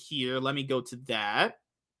Playoffs right here. Let me go to that.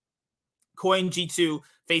 Koi and G2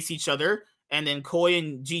 face each other, and then Koi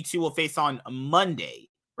and G2 will face on Monday,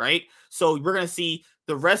 right? So we're going to see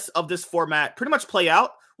the rest of this format pretty much play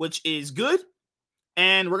out, which is good.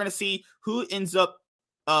 And we're going to see who ends up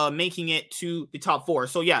making it to the top 4.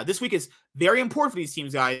 So yeah, this week is very important for these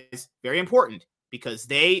teams, guys. Very important because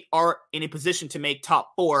they are in a position to make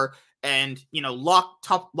top 4, and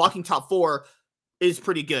locking top 4 is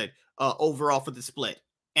pretty good overall for the split,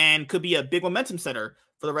 and could be a big momentum setter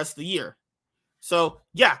for the rest of the year. So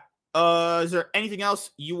yeah, is there anything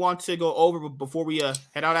else you want to go over before we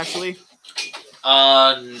head out? Actually,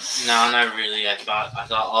 no, not really. I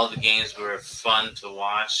thought all the games were fun to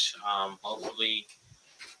watch. Hopefully,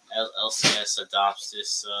 LCS adopts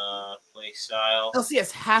this play style.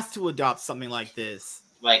 LCS has to adopt something like this.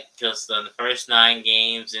 Because the first 9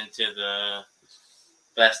 games into the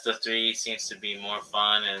best of 3 seems to be more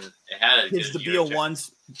fun, and it had a good the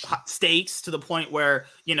BO1's stakes to the point where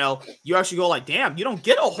you actually go like, damn, you don't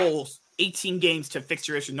get a whole 18 games to fix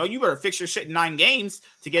your issue. No, you better fix your shit in 9 games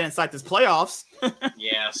to get inside this playoffs.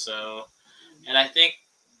 Yeah, so, and I think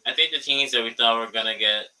the teams that we thought were gonna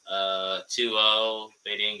get 2-0,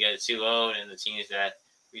 they didn't get 2-0, and the teams that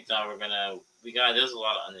we thought there's a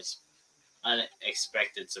lot of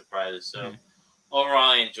unexpected surprises. So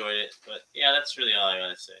overall, I enjoyed it. But yeah, that's really all I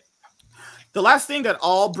gotta say. The last thing that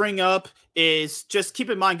I'll bring up is just keep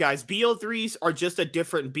in mind, guys, BO3s are just a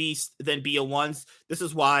different beast than BO1s. This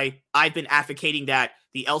is why I've been advocating that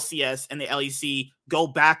the LCS and the LEC go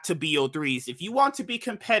back to BO3s. If you want to be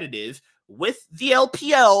competitive with the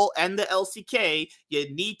LPL and the LCK,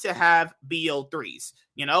 you need to have BO3s.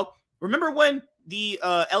 You know, remember when the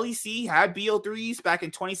LEC had BO3s back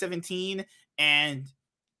in 2017? And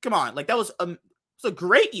come on, like that was a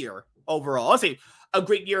great year overall. I'll say a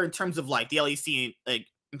great year in terms of like the LEC, like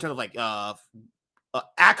in terms of like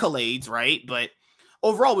accolades, right? But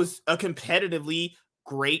overall, it was a competitively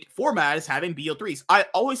great format as having BO3s. I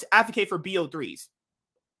always advocate for BO3s.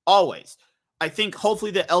 Always. I think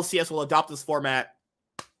hopefully the LCS will adopt this format,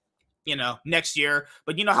 you know, next year.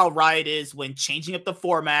 But you know how Riot is when changing up the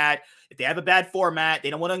format. If they have a bad format, they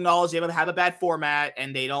don't want to acknowledge they have a bad format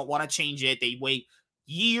and they don't want to change it. They wait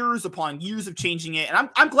years upon years of changing it. And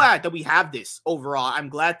I'm glad that we have this overall. I'm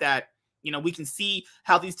glad that, you know, we can see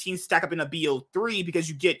how these teams stack up in a BO3 because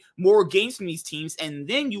you get more games from these teams. And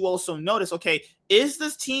then you also notice, okay, is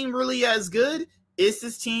this team really as good? Is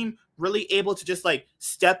this team really able to just like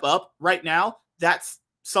step up right now? That's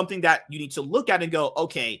something that you need to look at and go,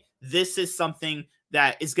 okay, this is something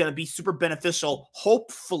that is going to be super beneficial,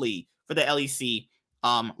 hopefully, for the LEC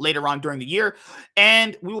later on during the year.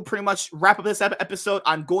 And we will pretty much wrap up this episode.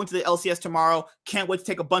 I'm going to the LCS tomorrow. Can't wait to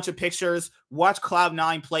take a bunch of pictures, watch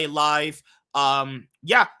Cloud9 play live.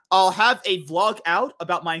 Yeah, I'll have a vlog out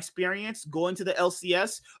about my experience going to the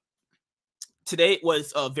LCS. Today it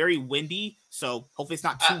was very windy, so hopefully it's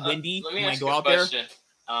not too windy when I go out there.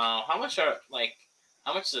 How much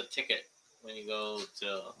is a ticket when you go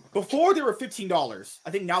to? Before they were $15.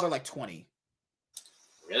 I think now they're like $20.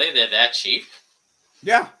 Really? They're that cheap?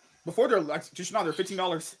 Yeah. Before they're like just now they're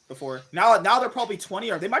 $15 before. Now they're probably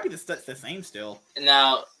 20, or they might be the same still.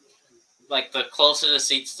 Now, like the closer the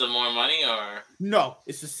seats, the more money, or no,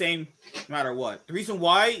 it's the same no matter what. The reason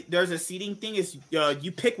why there's a seating thing is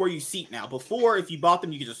you pick where you seat now. Before, if you bought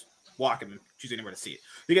them, you could just walk and choose anywhere to seat.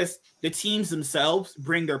 Because the teams themselves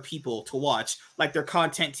bring their people to watch, like their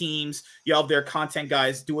content teams. You have their content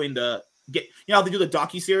guys doing you know, they do the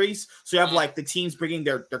docuseries. So you have like the teams bringing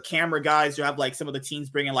their camera guys. You have like some of the teams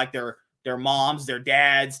bringing like their moms, their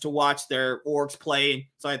dads to watch their orgs play and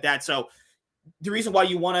stuff like that. So the reason why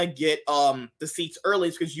you want to get the seats early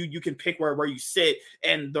is because you can pick where you sit,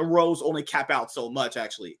 and the rows only cap out so much.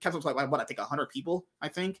 Actually, caps out like what I think 100 people. I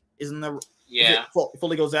think isn't the yeah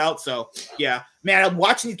fully goes out. So yeah, man,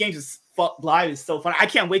 watching these games live is so fun. I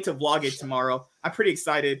can't wait to vlog it tomorrow. I'm pretty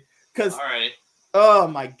excited because oh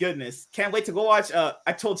my goodness, can't wait to go watch.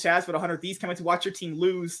 I told Chaz for the 100 Thieves, can't wait to watch your team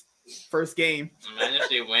lose first game. Imagine if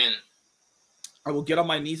they win. I will get on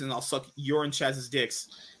my knees and I'll suck your and Chaz's dicks.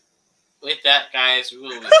 With that, guys, we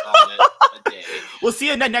will be calling it a day. We'll see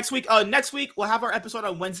you next week. Next week, we'll have our episode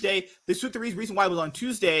on Wednesday. The reason why it was on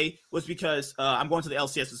Tuesday was because I'm going to the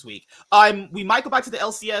LCS this week. We might go back to the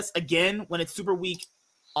LCS again when it's Super Week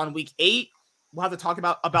on week 8. We'll have to talk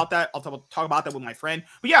about that. I'll talk about that with my friend.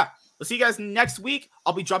 But yeah, we'll see you guys next week.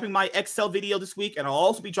 I'll be dropping my Excel video this week, and I'll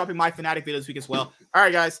also be dropping my Fnatic video this week as well. All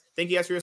right, guys. Thank you guys for your